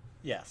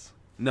 Yes.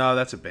 No,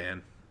 that's a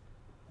band.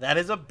 That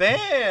is a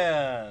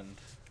band.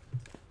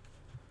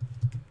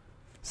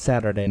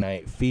 Saturday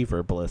Night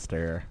Fever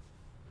Blister.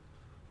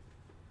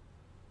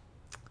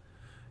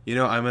 You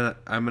know, I'm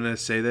gonna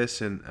say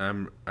this,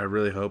 and I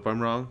really hope I'm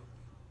wrong,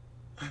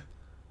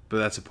 but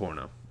that's a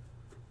porno.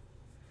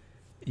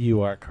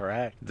 You are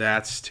correct.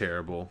 That's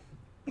terrible.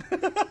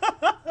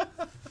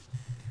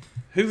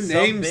 Who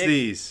names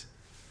these?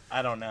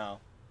 I don't know.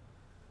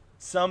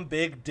 Some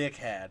big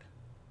dickhead.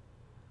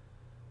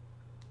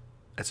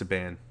 That's a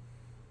band.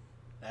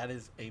 That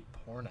is a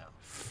porno.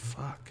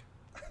 Fuck.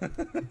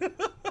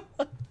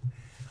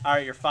 All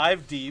right, you're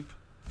 5 deep.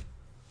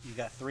 You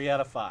got 3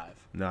 out of 5.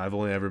 No, I've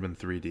only ever been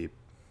 3 deep.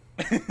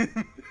 I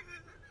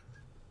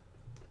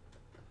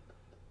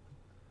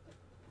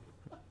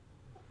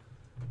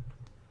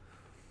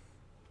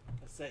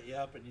set you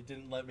up and you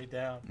didn't let me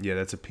down. Yeah,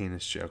 that's a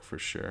penis joke for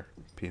sure.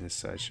 Penis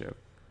size joke.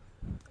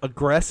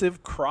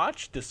 Aggressive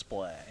crotch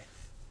display.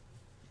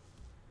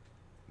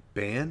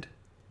 Band?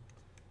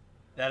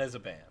 That is a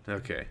band.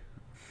 Okay.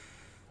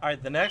 All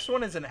right, the next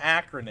one is an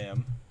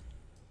acronym,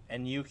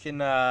 and you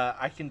can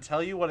I can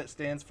tell you what it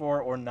stands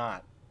for or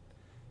not.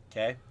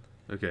 Okay?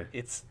 Okay.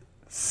 It's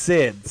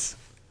SIDS.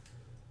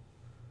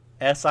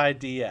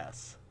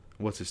 SIDS.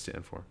 What's it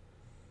stand for?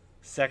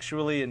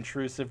 Sexually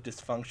Intrusive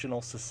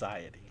Dysfunctional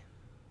Society.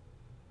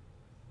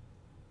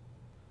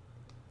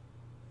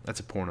 That's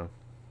a porno.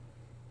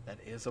 That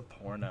is a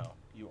porno.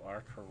 You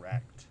are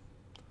correct.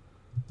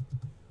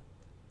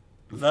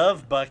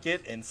 Love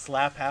Bucket and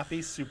Slap Happy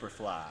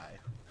Superfly.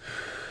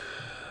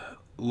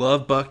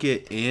 Love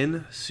Bucket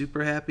in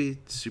Super Happy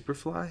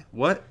Superfly?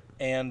 What?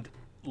 And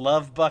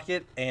Love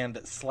Bucket and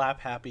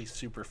Slap Happy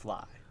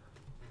Superfly.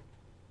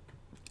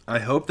 I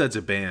hope that's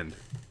a band.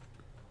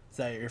 Is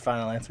that your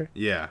final answer?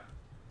 Yeah.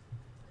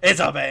 It's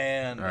a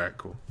band. All right,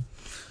 cool.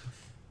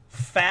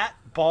 Fat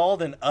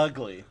bald and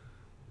ugly.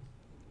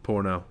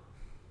 Porno.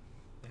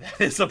 That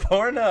is a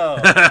porno.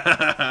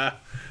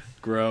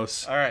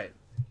 Gross. All right.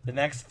 The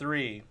next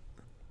 3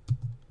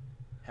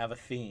 have a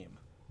theme.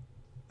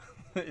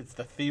 It's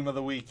the theme of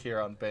the week here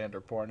on Band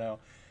or Porno.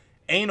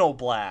 Anal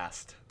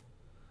blast.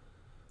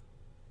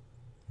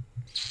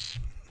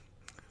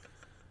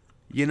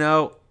 You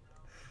know,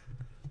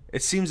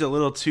 it seems a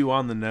little too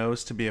on the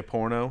nose to be a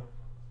porno.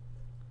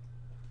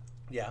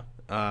 Yeah.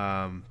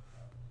 But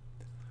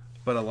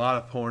a lot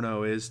of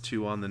porno is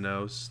too on the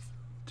nose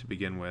to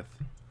begin with.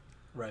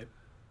 Right.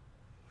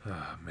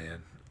 Oh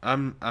man,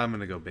 I'm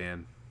gonna go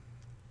ban.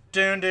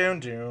 Doon, doon,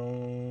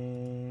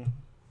 doon.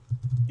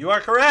 You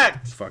are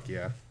correct. Fuck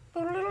yeah.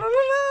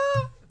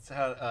 It's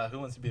how Who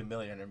Wants to Be a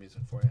Millionaire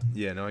music for you.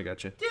 Yeah, no, I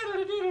got you.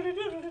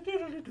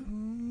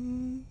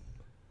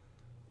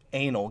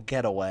 Anal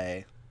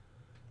getaway.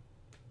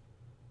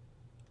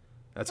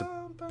 That's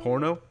a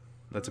porno.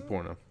 That's a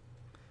porno.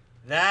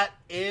 That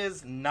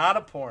is not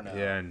a porno.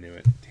 Yeah, I knew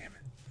it. Damn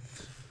it.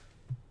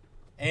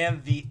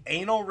 And the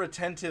anal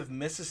retentive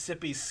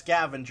Mississippi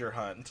scavenger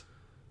hunt.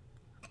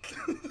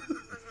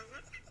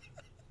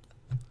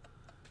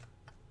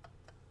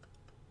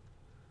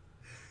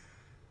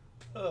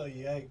 Oh,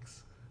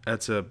 yikes.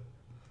 That's a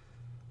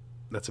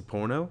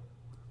porno?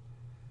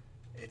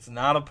 It's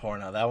not a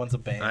porno. That one's a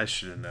band. I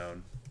should have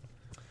known.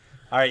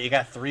 All right, you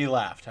got 3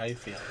 left. How you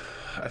feel?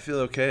 I feel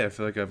okay. I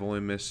feel like I've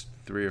only missed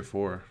 3 or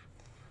 4.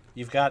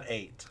 You've got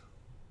 8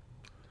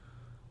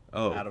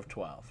 Oh. out of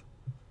 12.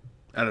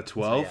 Out of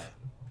 12? So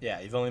yeah,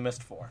 you've only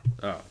missed 4.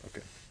 Oh,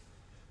 okay.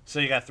 So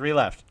you got 3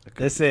 left.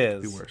 This Be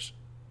is worse.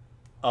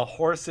 a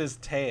horse's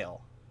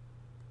tail.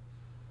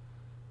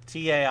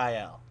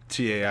 Tail.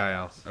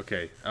 Tail.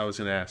 Okay, I was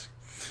gonna ask.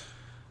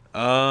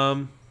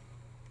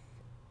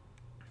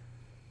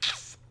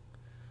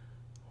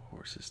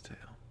 Horse's tail.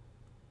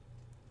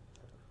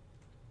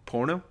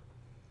 Porno?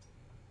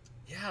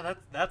 Yeah,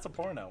 that's a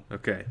porno.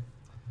 Okay.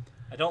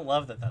 I don't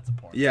love that that's a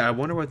porno. Yeah, I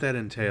wonder what that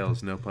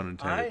entails. No pun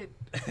intended.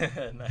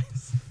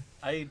 Nice.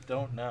 I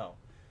don't know.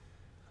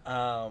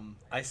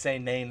 I say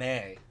nay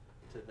nay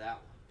to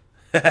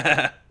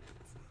that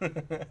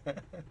one.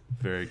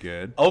 Very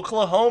good.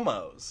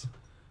 Oklahomos.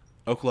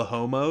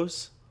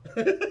 Oklahomos?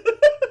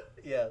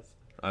 Yes.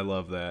 I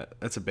love that.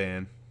 That's a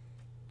band.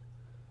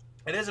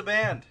 It is a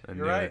band.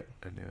 You're right.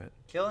 I knew it.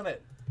 Killing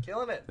it.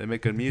 Killing it. They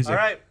make good music. All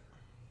right.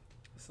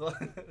 It's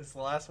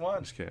the last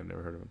one. Just kidding. I've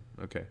never heard of them.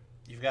 Okay.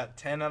 You've got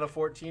 10 out of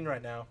 14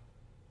 right now.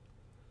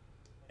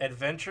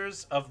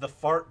 Adventures of the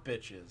Fart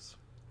Bitches.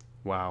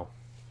 Wow.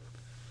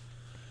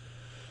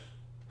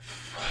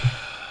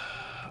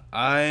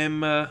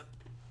 I'm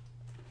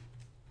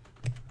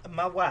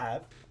My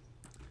wife.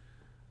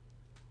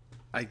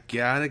 I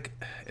gotta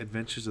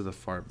Adventures of the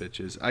Fart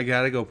Bitches. I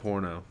gotta go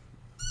porno.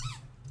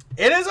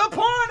 It is a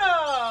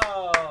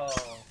porno!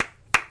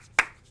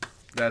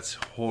 That's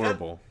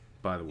horrible,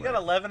 by the way. You got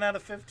 11 out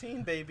of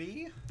 15,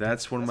 baby.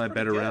 That's one of my pretty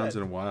better good. rounds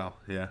in a while.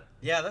 Yeah.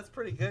 Yeah, that's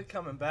pretty good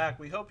coming back.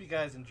 We hope you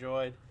guys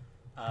enjoyed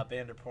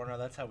Band or Porno.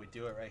 That's how we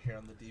do it right here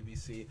on the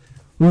DBC.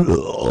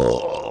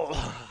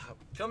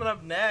 Coming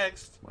up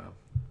next. Wow.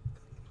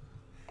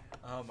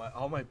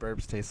 All my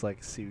burps taste like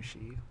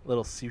sushi.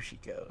 Little sushi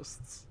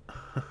ghosts.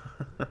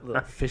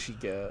 Little fishy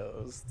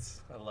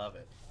ghosts. I love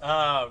it.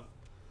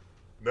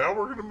 Now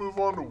we're gonna move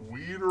on to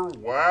Weed or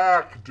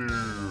Whack, dude.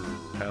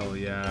 Hell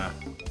yeah.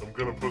 I'm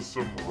gonna put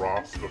some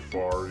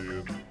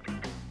Rastafarian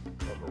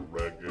kind of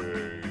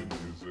reggae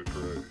music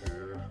right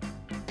here.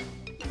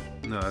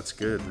 No, that's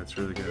good. That's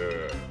really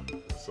good.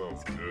 Yeah,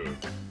 sounds good.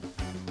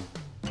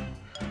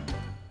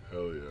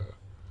 Hell yeah.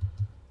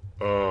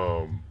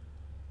 Oh,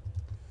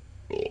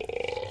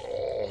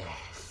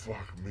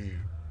 fuck me.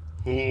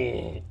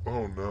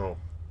 Oh no.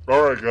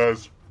 Alright,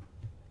 guys.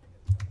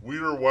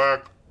 Weed or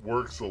Whack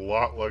works a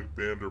lot like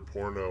Band or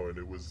Porno, and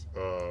it was,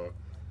 I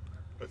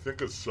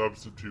think, a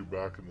substitute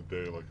back in the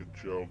day, like a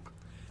joke.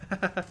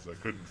 'Cause I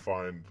couldn't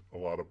find a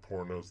lot of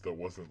pornos that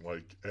wasn't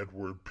like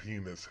Edward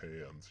Penis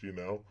Hands, you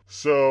know?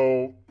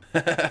 So,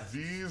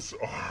 these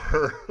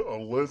are a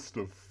list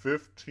of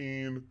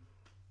 15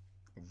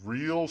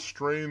 real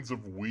strains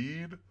of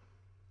weed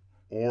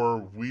or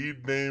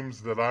weed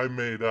names that I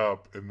made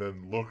up and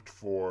then looked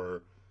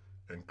for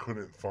and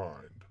couldn't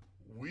find.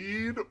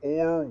 Weed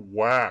or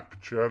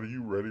Whack? Chad, are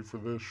you ready for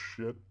this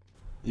shit?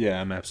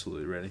 Yeah, I'm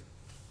absolutely ready.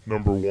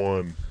 Number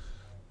 1.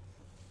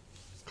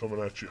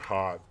 Coming at you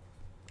hot.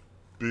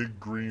 Big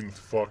green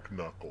fuck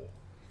knuckle.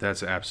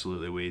 That's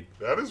absolutely weed.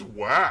 That is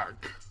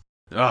whack.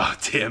 Oh,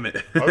 damn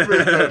it. I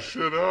made that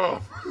shit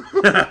up.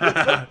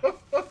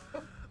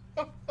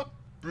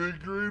 Big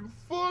green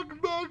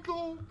fuck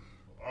knuckle.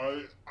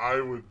 I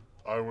would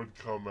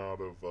come out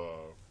of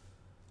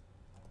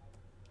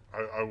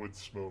I would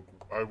smoke.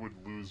 I would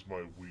lose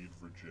my weed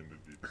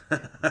virginity to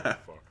Big Green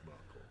fuck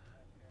knuckle.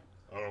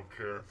 I don't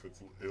care if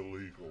it's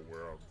illegal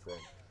where I'm from.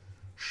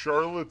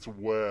 Charlotte's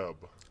Web.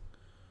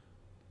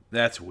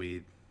 That's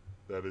weed.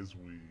 That is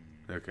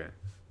weed. Okay.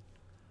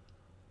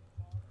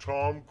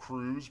 Tom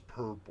Cruise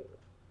Purple.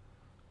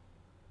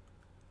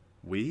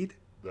 Weed?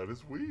 That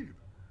is weed.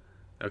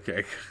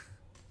 Okay.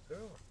 Yeah.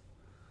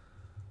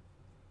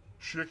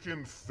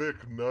 Chicken thick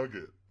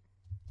nugget.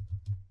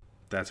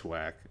 That's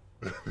whack.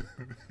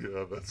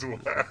 Yeah, that's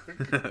whack.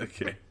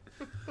 Okay.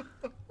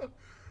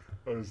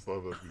 I just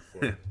thought that'd be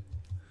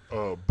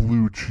funny.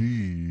 Blue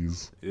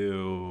cheese.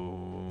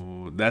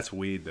 Ew. That's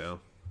weed, though.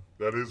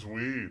 That is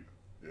weed.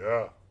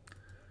 Yeah.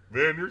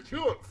 Man, you're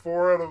killing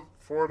 4 out of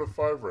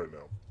 5 right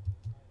now.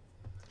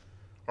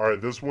 All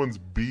right, this one's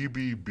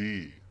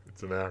BBB.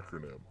 It's an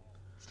acronym.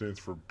 Stands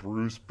for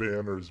Bruce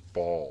Banner's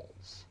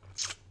balls.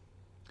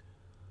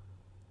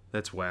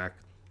 That's whack.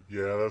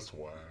 Yeah, that's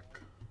whack.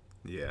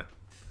 Yeah.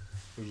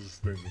 I was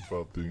just thinking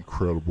about the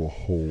Incredible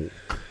Hulk.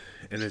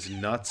 And his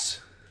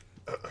nuts.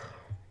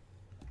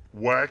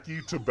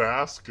 Wacky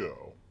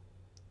Tabasco.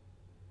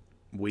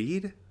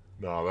 Weed?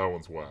 No, that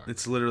one's whack.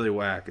 It's literally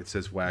whack. It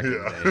says whack in the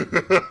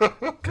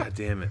Yeah. name. God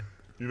damn it.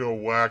 You know,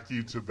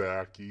 Wacky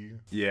Tobacco.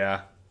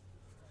 Yeah.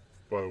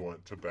 But I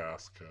went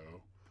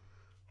Tabasco.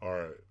 All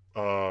right.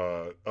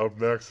 Up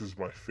next is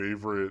my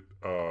favorite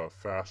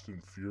Fast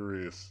and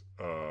Furious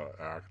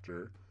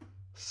actor,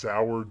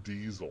 Sour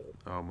Diesel.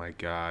 Oh my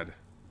god.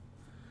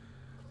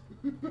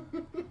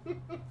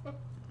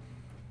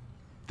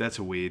 That's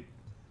a weed.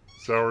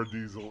 Sour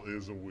Diesel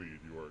is a weed.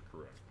 You are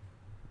correct.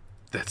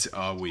 That's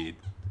a weed.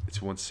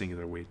 It's one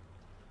singular weed.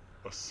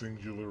 A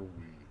singular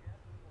weed.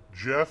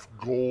 Jeff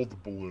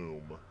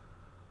Goldblum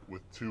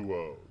with 2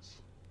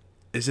 O's.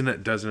 Doesn't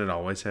it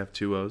always have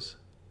 2 O's?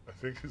 I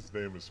think his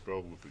name is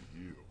spelled with a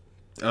U.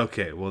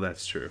 Okay, well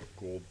that's true.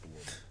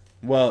 Goldblum.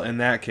 Well, in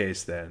that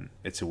case then,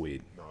 it's a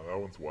weed. No, that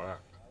one's whack.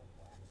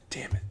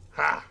 Damn it.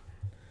 Ha!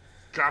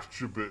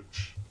 Gotcha,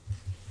 bitch.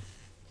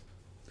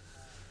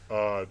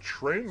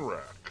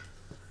 Trainwreck.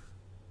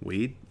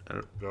 Weed?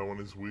 That one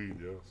is weed,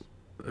 yes.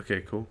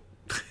 Okay, cool.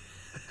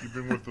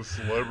 Keeping with the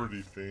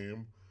celebrity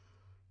theme,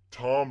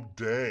 Tom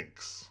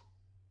Danks.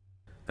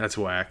 That's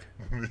whack.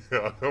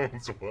 Yeah, that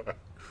one's whack.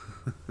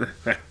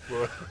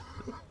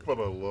 but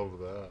I love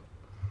that.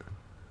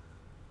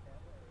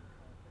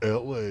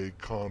 LA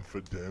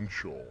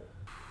Confidential.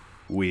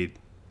 Weed.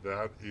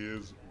 That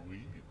is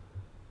weed.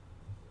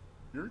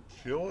 You're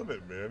killing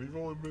it, man. You've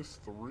only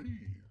missed 3.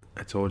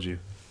 I told you.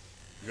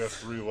 You got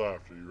 3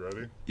 left. Are you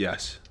ready?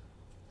 Yes.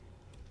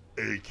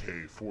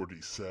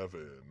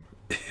 AK-47.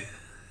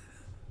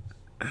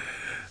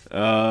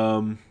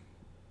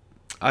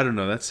 I don't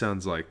know. That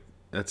sounds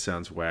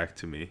whack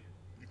to me.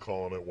 You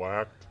calling it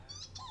whacked?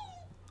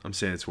 I'm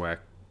saying it's whack.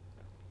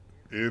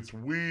 It's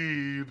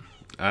weed.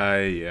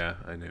 Yeah,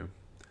 I knew.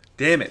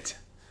 Damn it.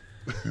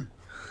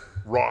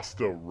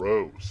 Rasta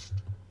Roast.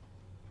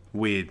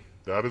 Weed.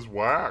 That is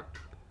whacked.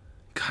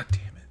 God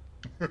damn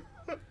it.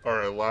 All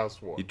right,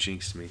 last one. You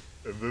jinxed me.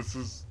 And this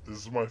is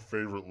my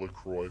favorite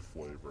LaCroix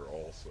flavor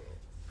also.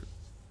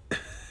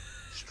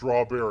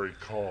 Strawberry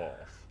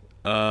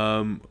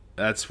cough.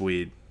 That's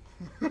weed.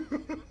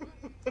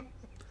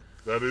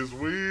 That is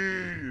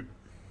weed.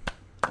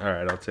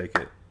 Alright, I'll take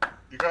it.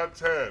 You got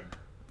 10.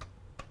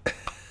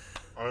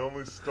 I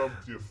only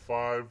stumped you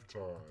 5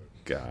 times.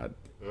 God.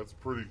 That's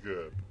pretty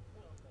good.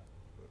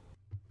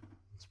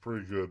 That's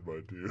pretty good, my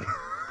dude.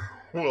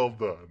 Well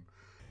done.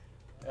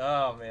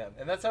 Oh, man.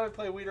 And that's how we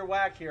play Weed or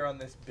Whack here on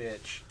this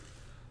bitch.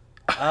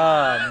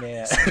 Oh,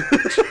 man.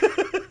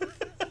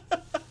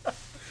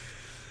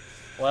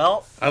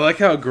 Well. I like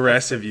how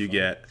aggressive you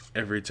get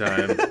every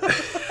time.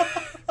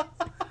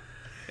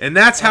 And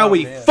that's how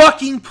we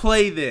fucking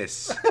play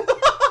this.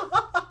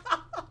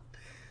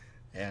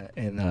 Yeah,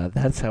 and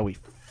that's how we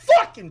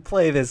fucking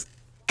play this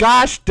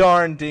gosh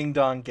darn ding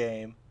dong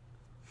game.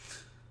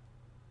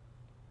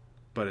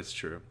 But it's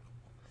true.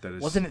 That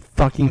is. Wasn't it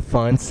fucking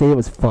fun? Say it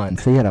was fun.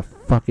 Say you had a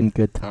fucking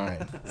good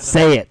time.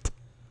 Say it.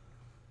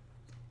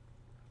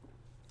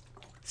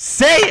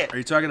 Say it. Are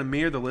you talking to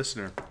me or the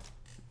listener?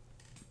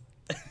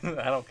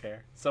 I don't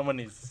care. Someone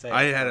needs to say it.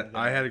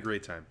 I had a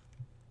great time.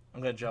 I'm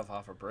gonna jump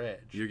off a bridge.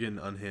 You're getting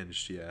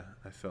unhinged, yeah.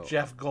 I felt.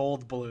 Jeff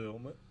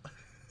Goldblum.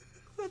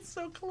 That's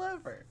so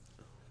clever.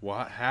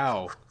 What?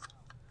 How?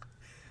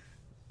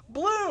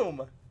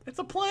 Bloom. It's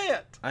a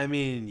plant. I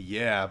mean,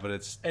 yeah, but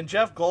it's And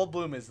Jeff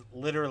Goldblum is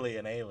literally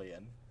an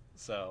alien.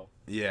 So.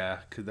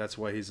 yeah, 'cause that's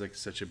why he's like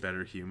such a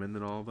better human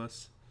than all of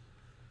us.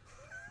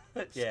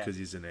 Yeah. Because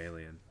he's an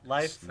alien.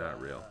 Life It's not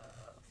real.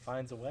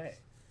 Finds a way.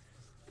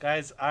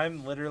 Guys,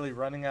 I'm literally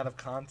running out of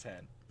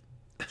content.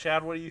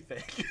 Chad, what do you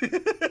think?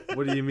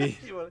 What do you mean?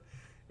 You want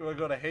to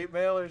go to hate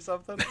mail or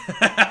something?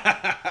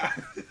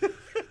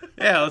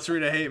 Yeah, let's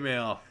read a hate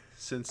mail.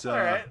 Since All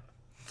right.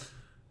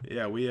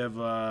 yeah, we have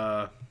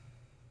I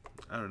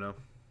don't know.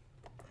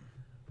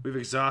 We've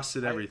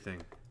exhausted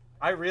everything.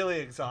 I really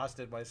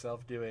exhausted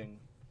myself doing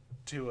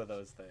 2 of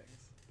those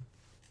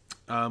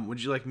things.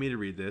 Would you like me to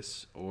read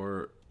this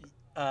or?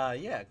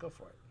 Yeah, go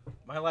for it.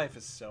 My life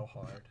is so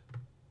hard.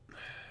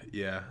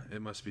 Yeah,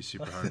 it must be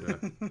super hard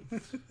to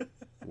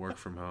work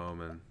from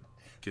home and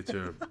get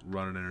to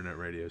run an internet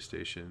radio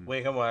station.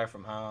 Wake and work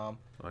from home.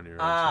 On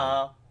your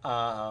own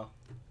time.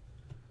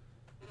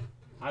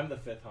 I'm the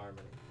Fifth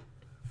Harmony.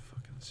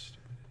 Fucking stupid.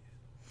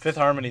 Fifth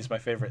Harmony is my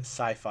favorite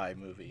sci-fi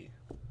movie.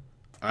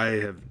 I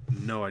have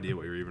no idea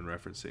what you're even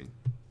referencing.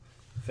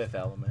 Fifth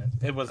Element.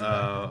 It was.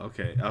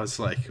 Okay. I was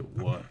like,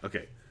 what?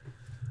 Okay.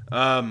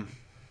 I'm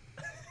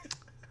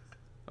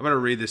gonna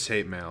read this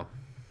hate mail.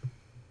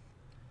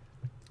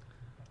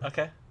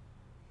 Okay.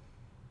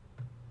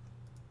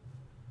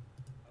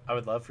 I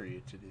would love for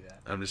you to do that.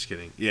 I'm just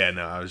kidding. Yeah,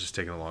 no, I was just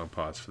taking a long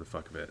pause for the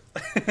fuck of it.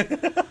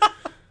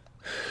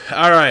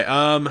 All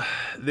right.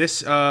 This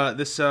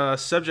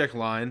subject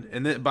line,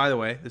 and then, by the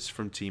way, this is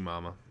from T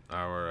Mama,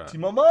 our T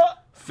Mama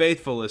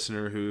faithful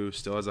listener who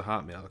still has a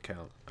Hotmail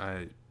account.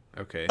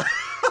 Okay.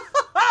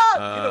 You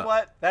know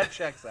what? That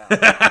checks out.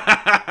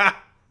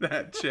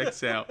 That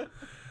checks out.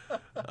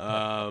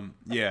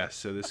 Yeah.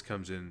 So this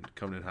coming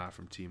in hot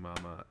from T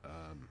Mama.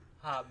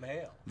 Hot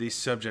mail. The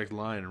subject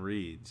line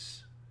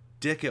reads,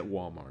 "Dick at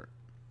Walmart."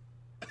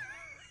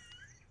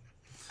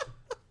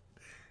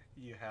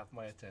 You have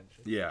my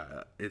attention.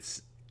 Yeah,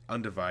 it's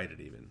undivided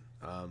even.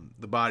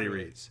 The body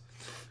reads,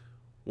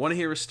 "Want to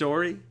hear a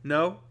story?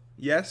 No?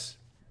 Yes?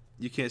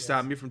 You can't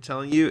stop me from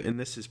telling you, and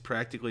this is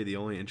practically the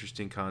only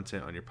interesting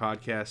content on your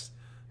podcast,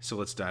 so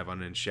let's dive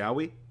on in, shall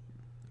we?"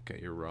 Okay,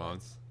 you're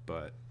wrong,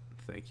 but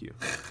thank you.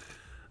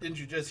 Didn't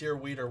you just hear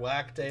Weed or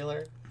Whack,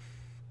 Taylor?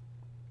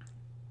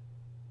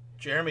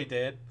 Jeremy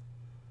did.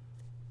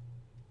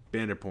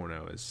 Bandit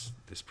porno is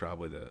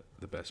probably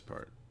the best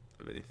part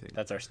of anything.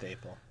 That's our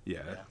staple.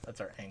 Yeah.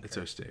 That's our anchor. It's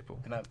our staple.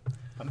 And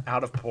I'm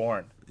out of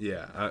porn.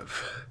 Yeah.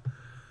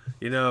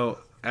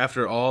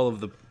 After all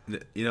of the...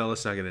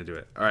 let's not get into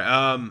it. All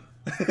right.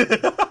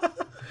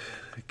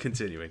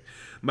 Continuing.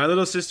 My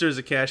little sister is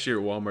a cashier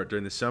at Walmart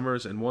during the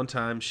summers, and one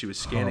time she was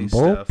scanning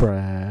stuff.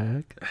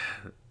 Brag.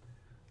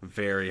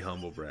 Very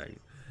humble brag.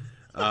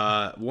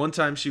 One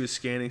time she was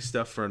scanning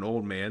stuff for an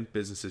old man,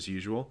 business as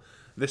usual.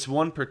 This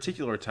one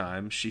particular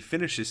time, she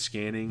finishes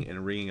scanning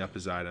and ringing up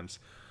his items.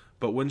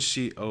 But when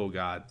she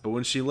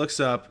looks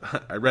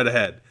up, I read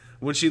ahead.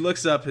 When she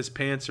looks up, his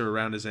pants are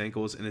around his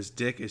ankles and his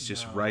dick is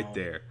just right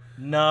there.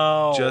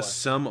 No. Just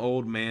some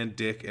old man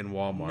dick in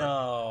Walmart.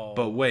 No.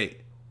 But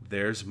wait,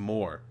 there's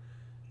more.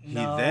 He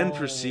then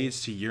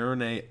proceeds to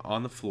urinate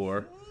on the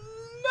floor.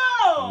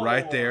 No.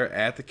 Right there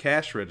at the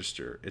cash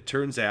register. It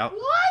turns out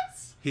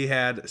he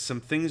had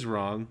some things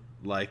wrong,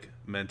 like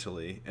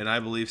mentally, and I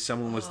believe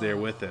someone was there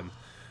with him.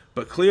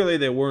 But clearly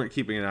they weren't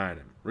keeping an eye on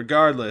him.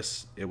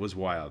 Regardless, it was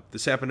wild.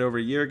 This happened over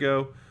a year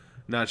ago.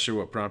 Not sure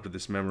what prompted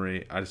this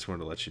memory. I just wanted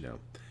to let you know.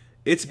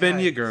 It's been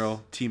your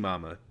girl, T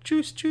Mama.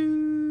 Juice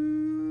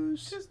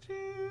Juiuuice. Juice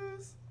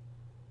Juiuuice.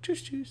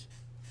 Juice Juiuuice.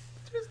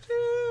 Juice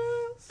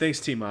Juiuuice. Thanks,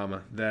 T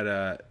Mama.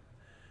 That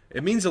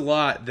it means a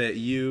lot that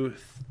you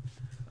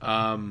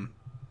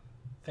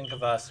think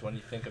of us when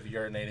you think of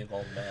urinating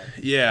old men.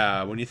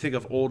 Yeah, when you think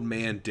of old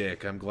man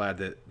dick, I'm glad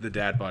that the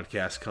Dad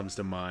Podcast comes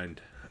to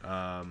mind.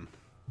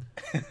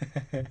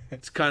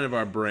 It's kind of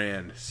our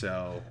brand,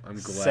 so I'm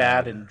glad.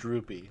 Sad and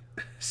droopy.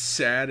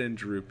 Sad and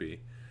droopy.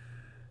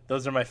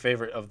 Those are my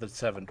favorite of the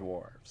Seven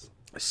Dwarves.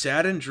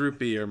 Sad and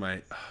droopy are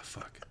my... Oh,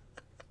 fuck.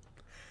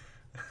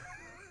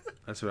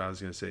 That's what I was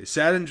going to say.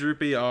 Sad and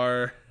droopy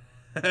are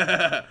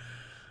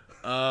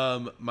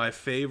my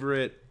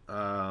favorite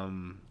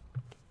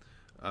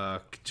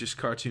just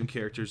cartoon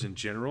characters in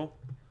general.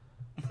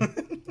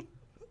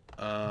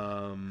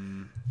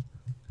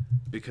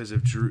 Because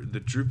of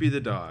the Droopy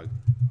the dog.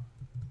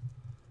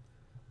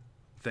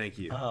 Thank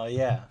you. Oh,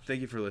 yeah. Thank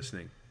you for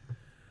listening.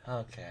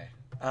 Okay.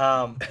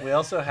 We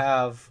also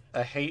have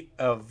a hate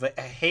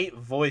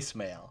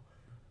voicemail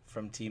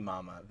from T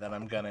Mama that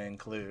I'm going to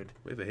include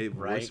We have a hate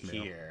right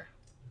voicemail. here.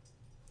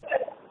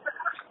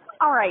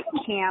 All right,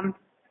 Cam.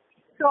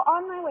 So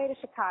on my way to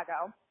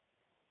Chicago,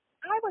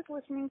 I was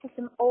listening to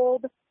some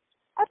old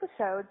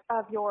episodes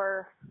of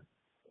your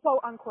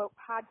quote-unquote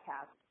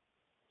podcast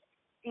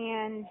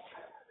and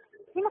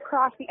came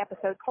across the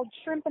episode called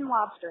Shrimp and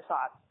Lobster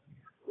Sauce.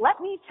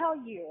 Let me tell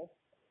you,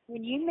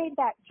 when you made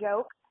that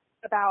joke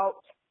about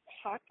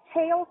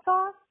cocktail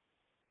sauce,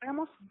 I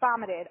almost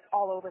vomited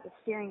all over the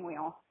steering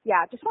wheel.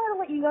 Yeah, just wanted to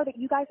let you know that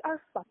you guys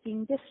are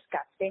fucking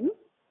disgusting.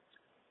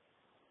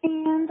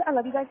 And I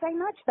love you guys very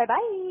much.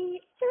 Bye-bye.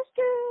 Cheers,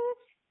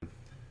 cheers.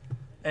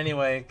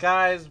 Anyway,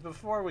 guys,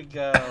 before we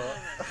go,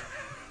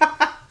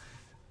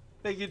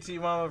 thank you, T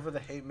Mama, for the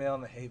hate mail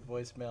and the hate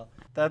voicemail.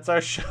 That's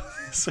our show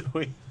this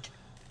week.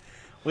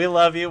 We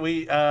love you.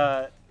 We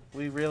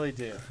really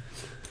do.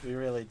 We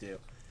really do.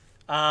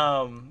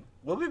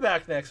 We'll be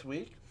back next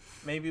week,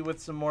 maybe with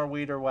some more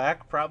Weed or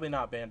Whack. Probably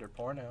not band or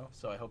porno.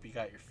 So I hope you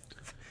got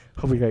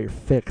your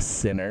fix,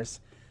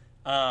 sinners.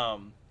 I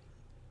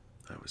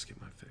always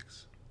get my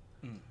fix.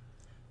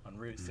 On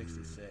Route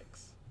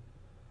 66.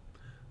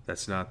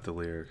 That's not the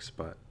lyrics,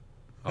 but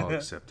I'll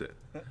accept it.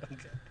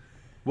 Okay.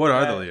 What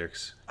are the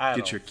lyrics? I Get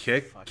don't your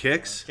kicks?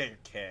 Get your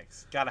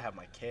kicks. Gotta have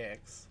my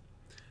kicks.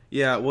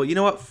 Yeah, well, you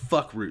know what?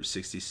 Fuck Route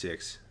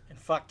 66. And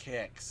fuck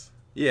kicks.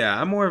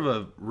 Yeah, I'm more of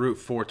a Route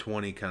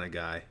 420 kind of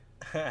guy.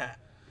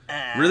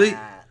 Really?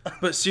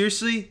 But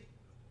seriously?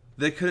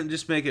 They couldn't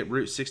just make it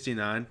Route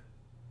 69?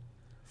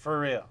 For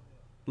real.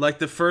 Like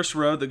the first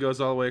road that goes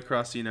all the way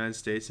across the United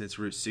States, and it's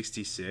Route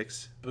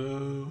 66?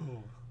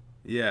 Boo.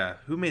 Yeah,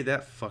 who made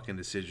that fucking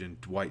decision?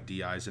 Dwight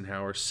D.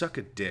 Eisenhower. Suck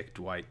a dick,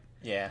 Dwight.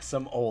 Yeah,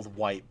 some old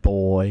white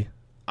boy.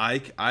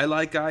 Ike. I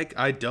like Ike.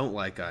 I don't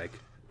like Ike.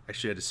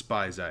 Actually, I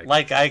despise Ike.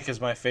 Like Ike is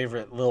my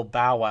favorite Lil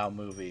Bow Wow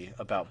movie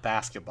about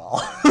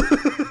basketball.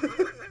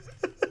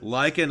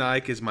 Like and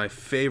Ike is my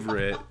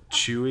favorite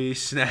chewy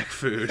snack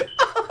food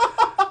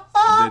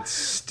that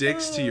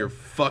sticks to your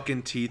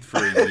fucking teeth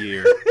for a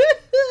year.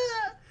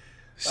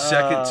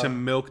 Second to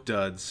Milk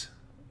Duds.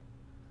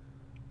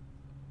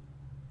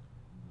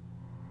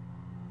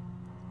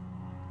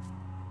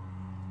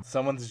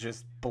 Someone's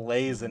just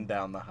blazing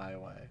down the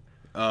highway.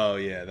 Oh,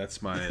 yeah,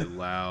 that's my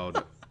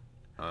loud...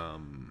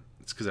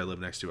 it's because I live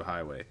next to a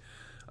highway.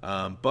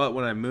 But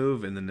when I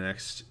move in the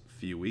next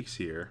few weeks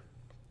here,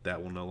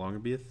 that will no longer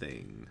be a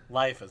thing.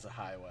 Life is a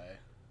highway.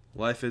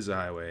 Life is a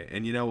highway.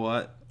 And you know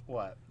what?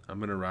 What? I'm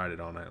going to ride it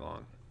all night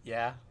long.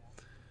 Yeah?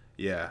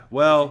 Yeah.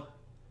 Well,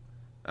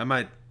 I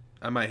might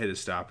hit a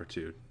stop or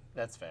two.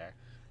 That's fair.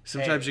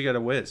 Sometimes you got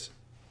to whiz.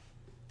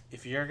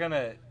 If you're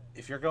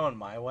going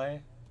my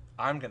way,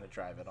 I'm going to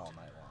drive it all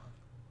night long.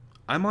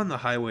 I'm on the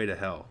highway to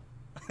hell.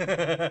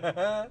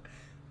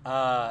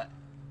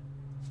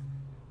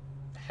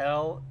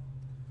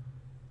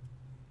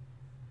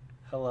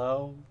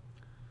 Hello?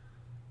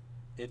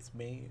 It's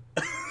me.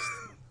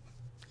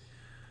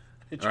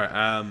 All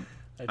right.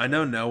 I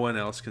know no one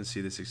else can see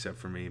this except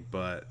for me,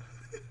 but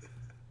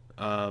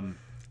I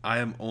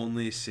am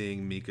only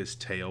seeing Mika's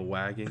tail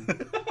wagging.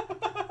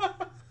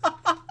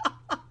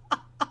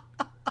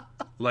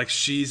 Like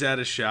she's at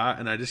a shot,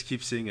 and I just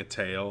keep seeing a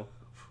tail,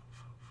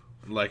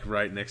 like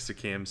right next to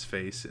Cam's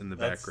face in the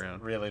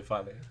background. Really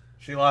funny.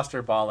 She lost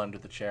her ball under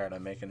the chair, and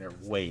I'm making her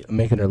wait. I'm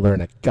making her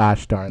learn a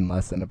gosh darn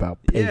lesson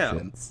about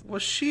patience. Yeah. Well,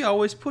 she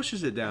always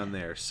pushes it down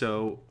there,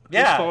 so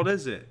Yeah. whose fault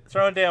is it? It's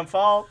her own damn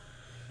fault.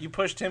 You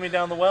push Timmy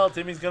down the well,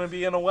 Timmy's going to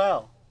be in a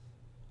well.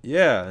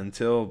 Yeah,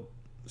 until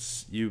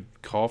you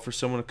call for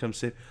someone to come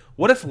save.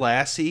 What if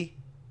Lassie...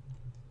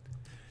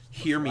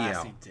 Hear me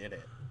out. Lassie did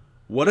it.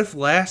 What if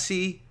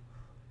Lassie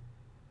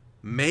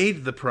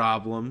made the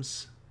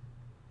problems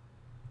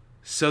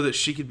so that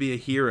she could be a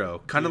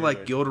hero? Kind of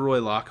like Dude. Gilderoy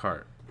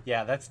Lockhart.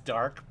 Yeah, that's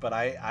dark, but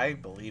I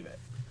believe it.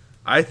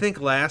 I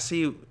think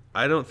Lassie...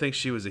 I don't think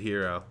she was a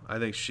hero. I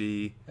think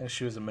she... And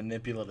she was a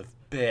manipulative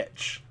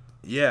bitch.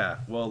 Yeah,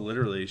 well,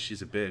 literally,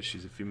 she's a bitch.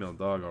 She's a female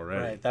dog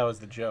already. Right, that was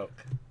the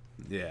joke.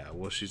 Yeah,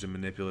 well, she's a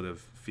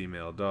manipulative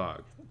female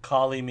dog.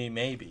 Callie Me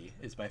Maybe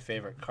is my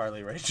favorite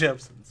Carly Rae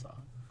Jepsen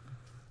song.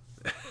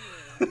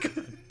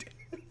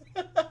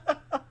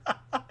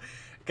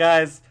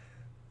 Guys,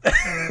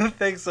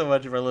 thanks so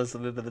much for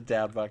listening to the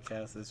Down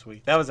Podcast this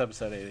week. That was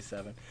episode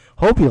 87.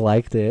 Hope you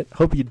liked it.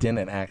 Hope you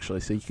didn't,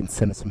 actually, so you can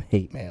send us some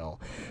hate mail.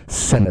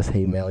 Send us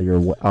hate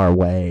mail our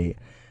way.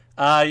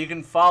 You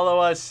can follow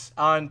us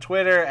on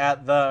Twitter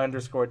at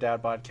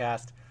 @the_Down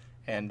Podcast.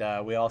 And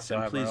we also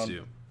And have please our own...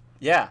 do.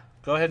 Yeah,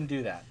 go ahead and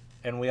do that.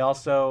 And we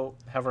also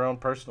have our own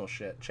personal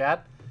shit.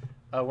 Chad,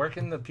 where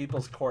can the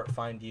People's Court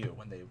find you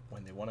when they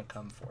want to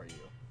come for you?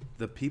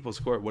 The People's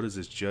Court, what is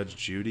this, Judge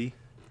Judy?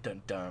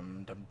 Dun,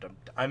 dum, dum, dum.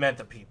 I meant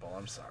the people.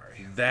 I'm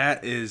sorry.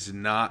 That is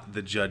not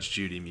the Judge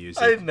Judy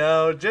music. I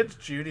know. Judge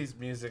Judy's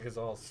music is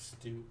all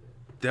stupid.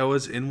 That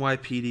was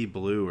NYPD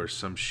Blue or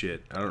some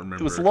shit. I don't remember.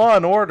 It was Law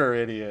and Order,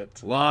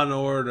 idiot. Law and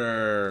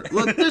Order.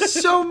 Look, there's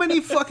so many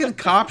fucking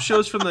cop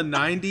shows from the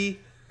 90s.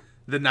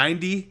 The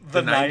 90s.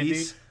 The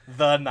 90.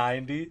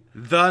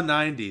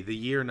 The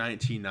year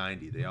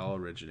 1990. They all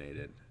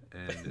originated.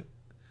 And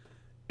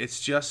it's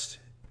just,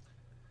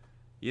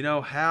 you know,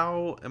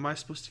 how am I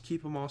supposed to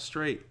keep them all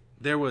straight?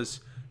 There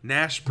was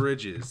Nash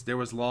Bridges. There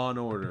was Law and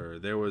Order.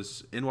 There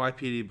was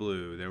NYPD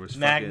Blue. There was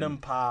Magnum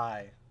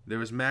Pie. There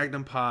was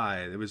Magnum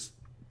Pie. There was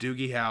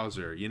Doogie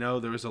Howser. You know,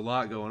 there was a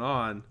lot going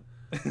on.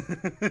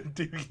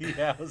 Doogie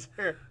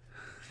Howser.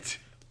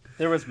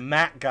 There was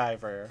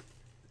MacGyver.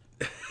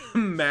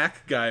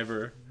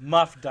 MacGyver.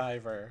 Muff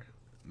Diver.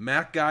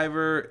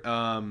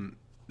 MacGyver,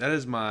 that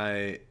is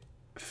my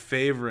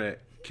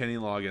favorite Kenny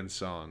Loggins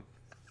song.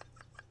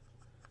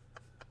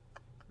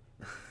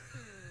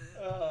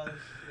 Oh,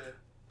 shit.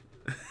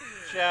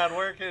 Chad,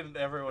 where can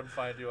everyone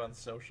find you on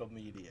social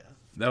media?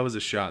 That was a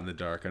shot in the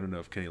dark. I don't know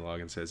if Kenny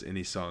Loggins has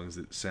any songs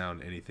that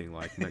sound anything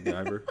like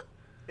MacGyver.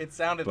 It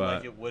sounded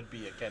like it would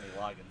be a Kenny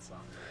Loggins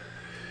song.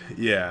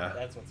 Yeah.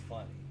 That's what's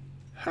funny.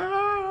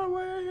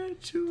 Highway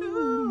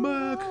to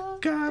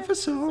MacGyver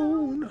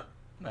Zone.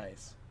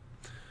 Nice.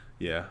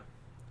 Yeah.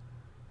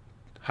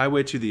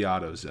 Highway to the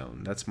Auto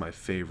Zone. That's my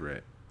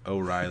favorite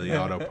O'Reilly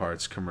Auto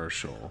Parts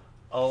commercial.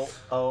 Oh.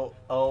 Oh,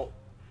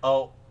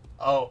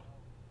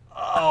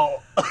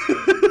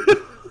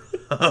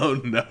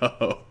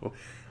 no.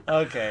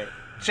 Okay.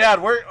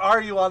 Chad, where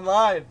are you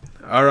online?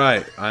 All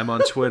right. I'm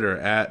on Twitter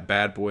at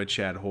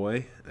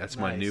badboychadhoy. That's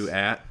my new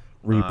 @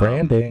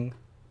 Rebranding.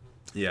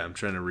 Yeah, I'm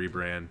trying to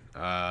rebrand.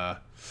 I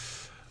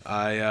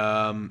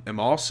am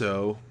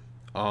also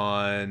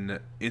on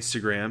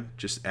Instagram,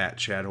 just at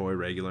Chadhoy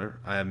regular.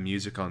 I have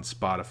music on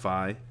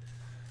Spotify,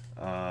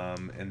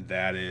 and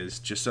that is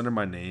just under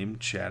my name,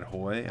 Chad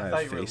Hoy. I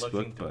thought have you were Facebook,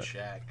 looking to but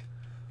check.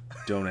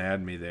 don't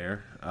add me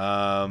there.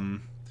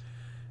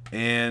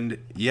 And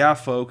yeah,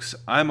 folks,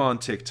 I'm on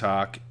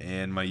TikTok,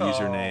 and my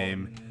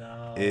username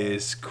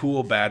is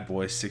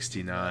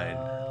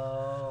CoolBadBoy69.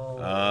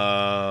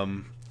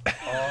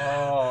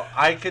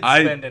 I could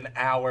spend an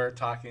hour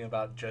talking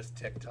about just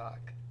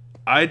TikTok.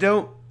 I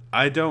don't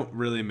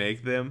really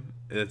make them.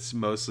 It's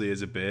mostly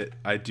as a bit.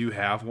 I do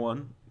have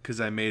one because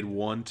I made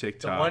one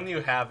TikTok. The one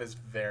you have is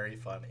very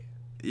funny.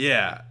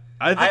 Yeah,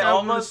 I think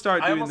I'm gonna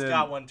start doing. I almost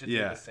got one to do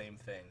the same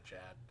thing, Chad.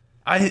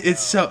 I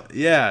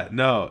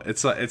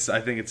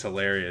think it's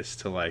hilarious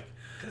to like.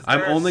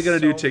 I'm only gonna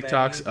do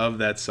TikToks of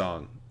that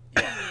song.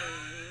 Yeah.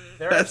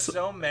 There are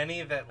so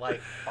many that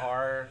like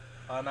are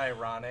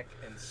unironic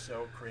and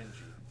so cringy.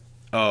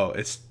 Oh,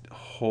 it's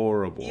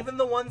horrible. Even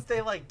the ones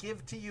they like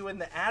give to you in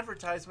the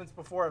advertisements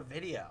before a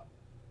video.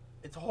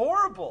 It's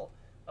horrible.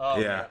 Oh,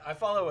 yeah. Man. I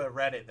follow a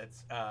Reddit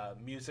that's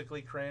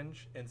musically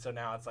cringe, and so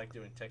now it's like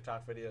doing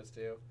TikTok videos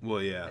too.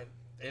 Well, yeah. And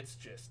it's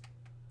just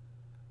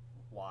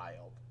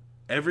wild.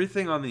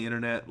 Everything on the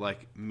internet,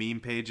 like meme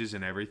pages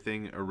and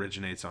everything,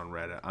 originates on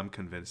Reddit. I'm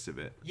convinced of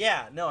it.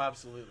 Yeah, no,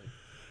 absolutely.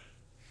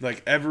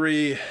 Like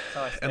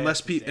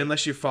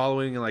unless you're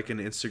following like an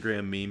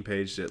Instagram meme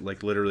page that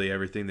like literally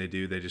everything they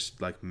do, they just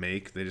like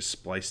they just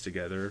splice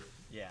together.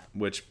 Yeah.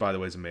 Which, by the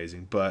way, is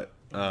amazing. But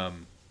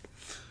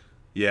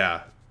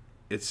yeah,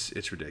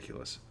 it's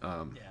ridiculous.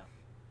 Yeah.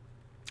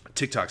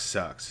 TikTok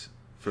sucks,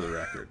 for the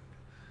record.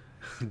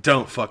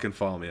 Don't fucking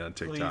follow me on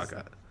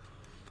TikTok.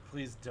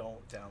 Please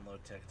don't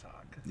download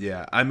TikTok.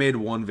 Yeah, I made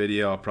one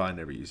video. I'll probably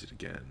never use it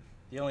again.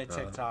 The only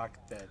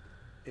TikTok that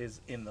is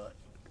in the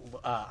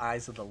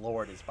eyes of the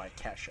Lord is by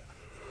Kesha.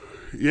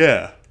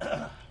 Yeah.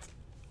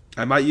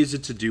 I might use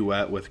it to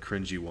duet with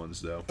cringy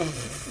ones, though.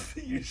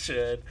 You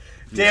should.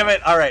 Damn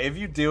it. All right, if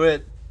you do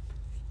it,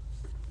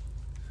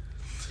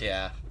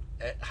 yeah,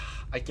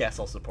 I guess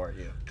I'll support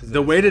you.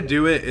 The way to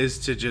do it is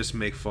to just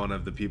make fun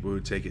of the people who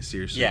take it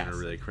seriously and are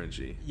really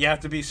cringy. You have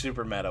to be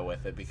super meta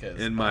with it because,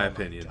 in my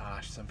opinion,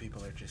 gosh, some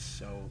people are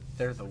just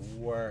they're the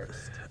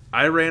worst.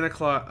 I ran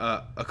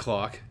across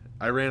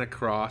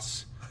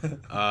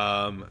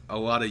a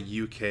lot of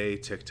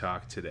UK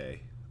TikTok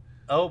today.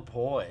 Oh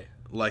boy.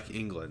 Like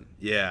England.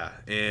 Yeah,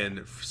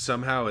 and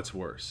somehow it's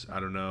worse. I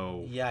don't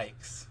know.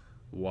 Yikes.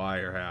 Why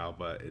or how,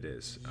 but it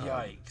is.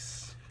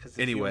 Yikes. Because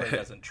the anyway, humor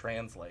doesn't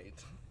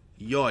translate.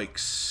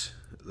 Yikes.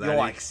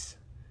 Yikes.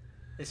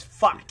 This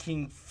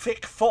fucking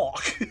thick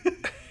fork.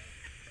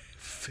 Thick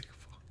fork.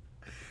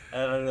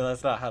 I don't know.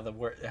 That's not how it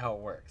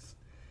works.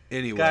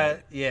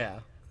 Anyway. Yeah.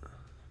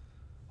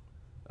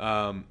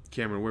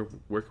 Cameron,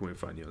 where can we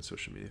find you on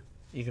social media?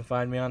 You can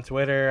find me on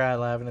Twitter at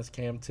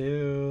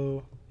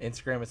LavinusCam2,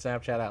 Instagram and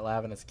Snapchat at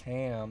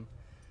LavinusCam.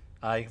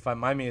 You can find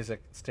my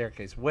music,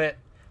 Staircase Wit.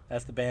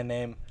 That's the band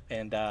name.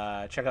 And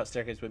check out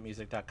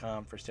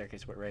staircasewitmusic.com for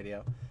Staircase Wit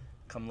Radio.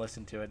 Come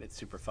listen to it. It's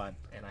super fun,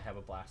 and I have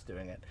a blast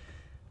doing it.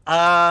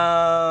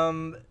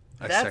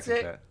 That's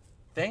it. That.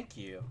 Thank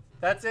you.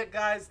 That's it,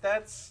 guys.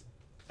 That's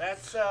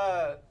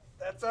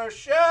our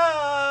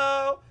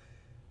show.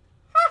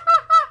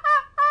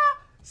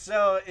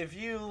 So if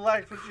you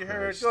liked what you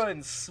heard, go ahead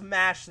and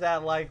smash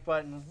that like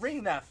button.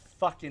 Ring that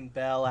fucking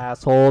bell,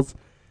 assholes.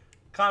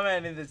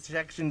 Comment in the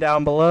section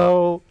down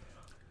below.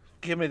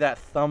 Give me that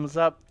thumbs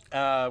up.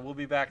 We'll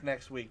be back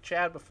next week.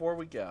 Chad, before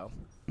we go.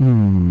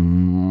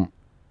 Do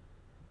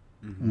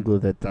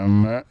that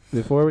thumb up.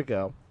 Before we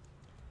go,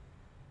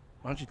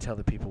 why don't you tell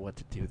the people what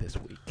to do this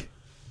week?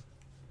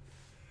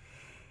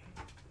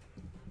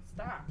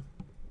 Stop.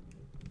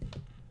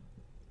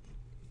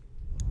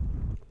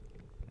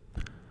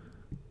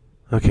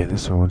 Okay,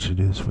 this is what I want you to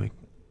do this week.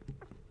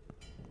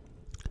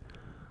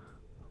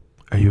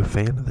 Are you a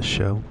fan of the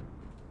show?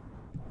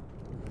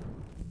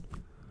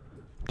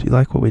 Do you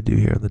like what we do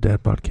here on the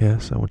Dad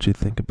Podcast? I want you to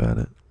think about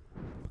it.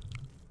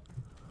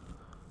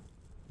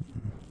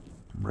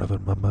 I'm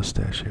rubbing my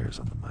mustache hairs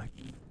on the mic.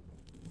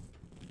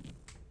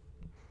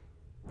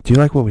 Do you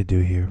like what we do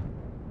here?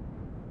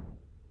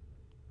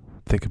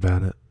 Think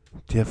about it.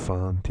 Do you have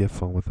fun? Do you have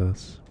fun with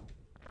us?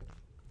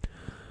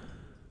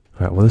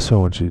 Alright, well, this is what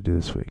I want you to do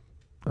this week.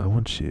 I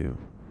want you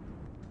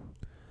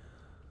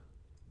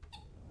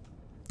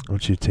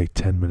to take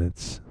 10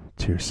 minutes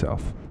to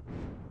yourself.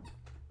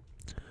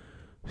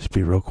 Just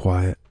be real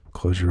quiet.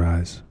 Close your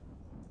eyes.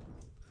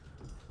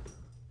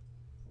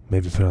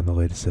 Maybe put on the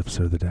latest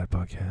episode of the Dad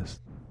Podcast.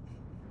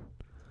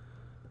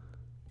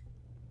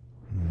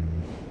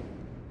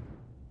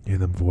 Hear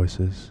them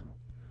voices.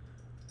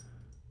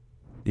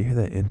 Do you hear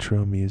that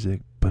intro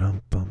music?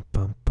 Ba-dum bum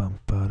bum bum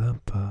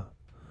ba-dum ba.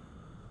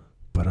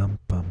 Ba-dum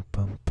bum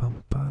bum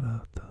bum ba-da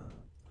da.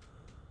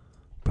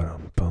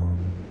 Ba-dum bum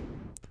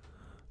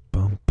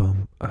bum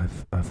bum.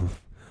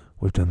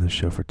 We've done this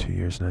show for 2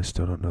 years and I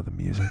still don't know the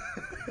music.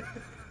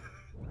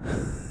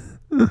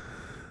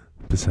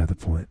 Beside the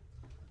point.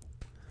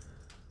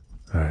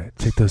 Alright,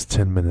 take those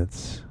 10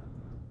 minutes.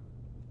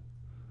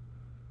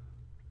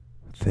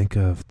 Think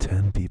of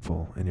 10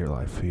 people in your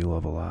life who you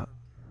love a lot.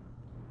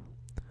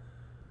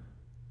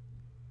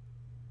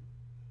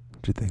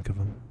 Did you think of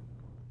them?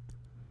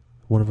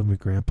 One of them your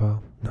grandpa?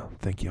 No,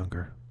 think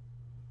younger.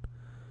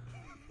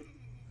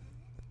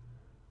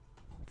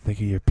 Think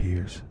of your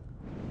peers.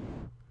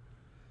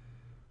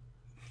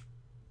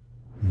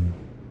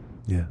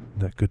 Yeah,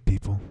 not good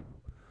people.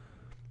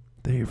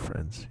 They're your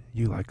friends.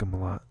 You like them a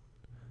lot.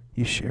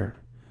 You share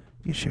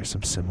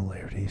some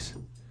similarities.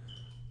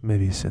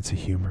 Maybe a sense of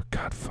humor.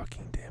 God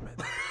fucking damn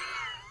it.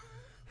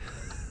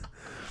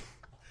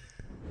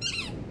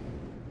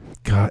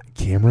 God,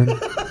 Cameron?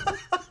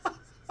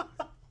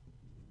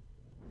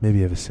 Maybe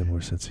you have a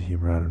similar sense of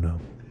humor. I don't know.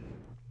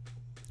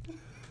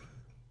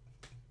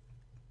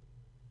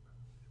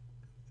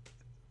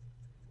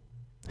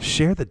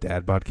 Share the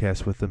dad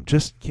podcast with them.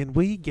 Just, can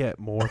we get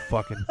more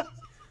fucking...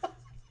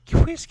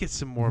 Can we just get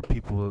some more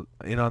people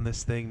in on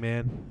this thing,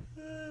 man?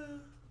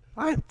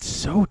 I'm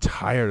so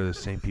tired of the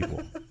same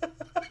people.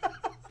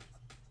 I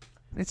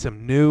need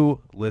some new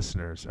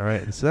listeners, all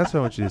right? And so that's what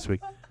I want you to do this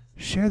week.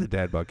 Share the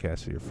dad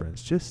podcast with your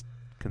friends. Just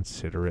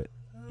consider it,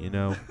 you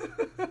know?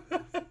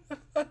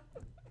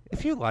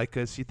 If you like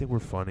us, you think we're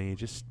funny,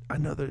 just I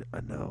know there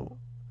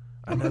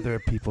are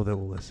people that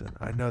will listen.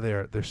 I know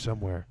they're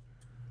somewhere.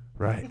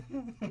 Right?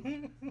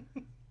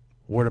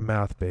 Word of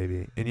mouth,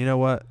 baby. And you know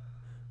what?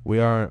 We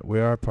are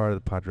part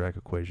of the Podrak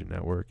Equation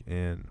Network,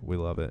 and we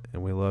love it,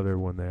 and we love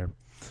everyone there.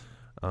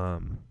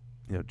 You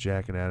know,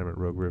 Jack and Adam at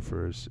Rogue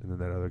Riffers, and then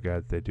that other guy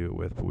that they do it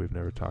with, but we've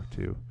never talked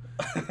to.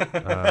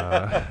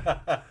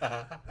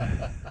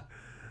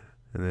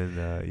 And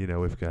then you know,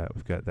 we've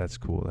got That's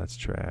Cool, That's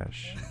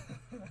Trash.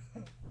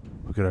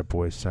 We've got our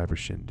boys Cyber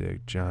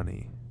Shindig,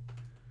 Johnny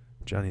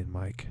and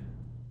Mike.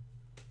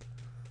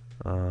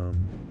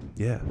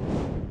 Yeah,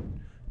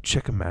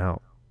 check them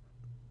out.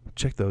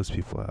 Check those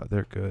people out.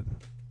 They're good.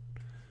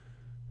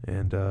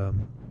 And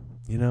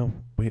you know,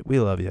 we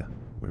love you.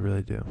 We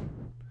really do.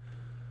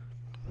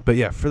 But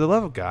yeah, for the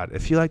love of God,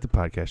 if you like the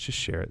podcast, just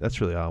share it.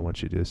 That's really all I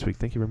want you to do this week.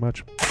 Thank you very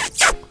much.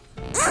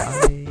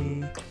 Bye.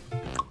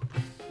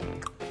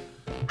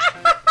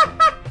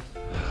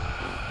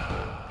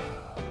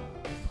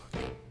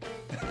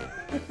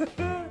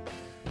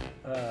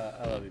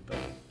 I love you, buddy.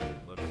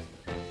 Love you.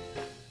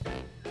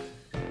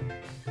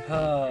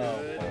 Oh,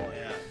 Good. boy.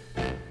 Yeah.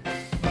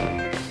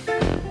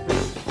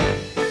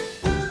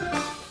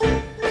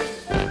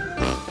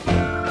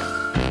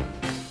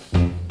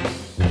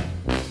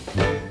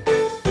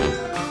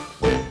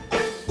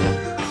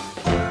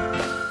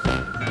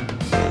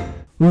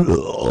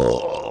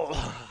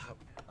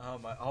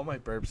 All my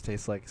burps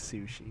taste like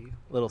sushi.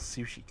 Little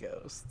sushi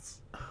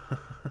ghosts.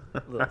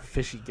 Little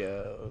fishy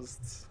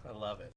ghosts. I love it.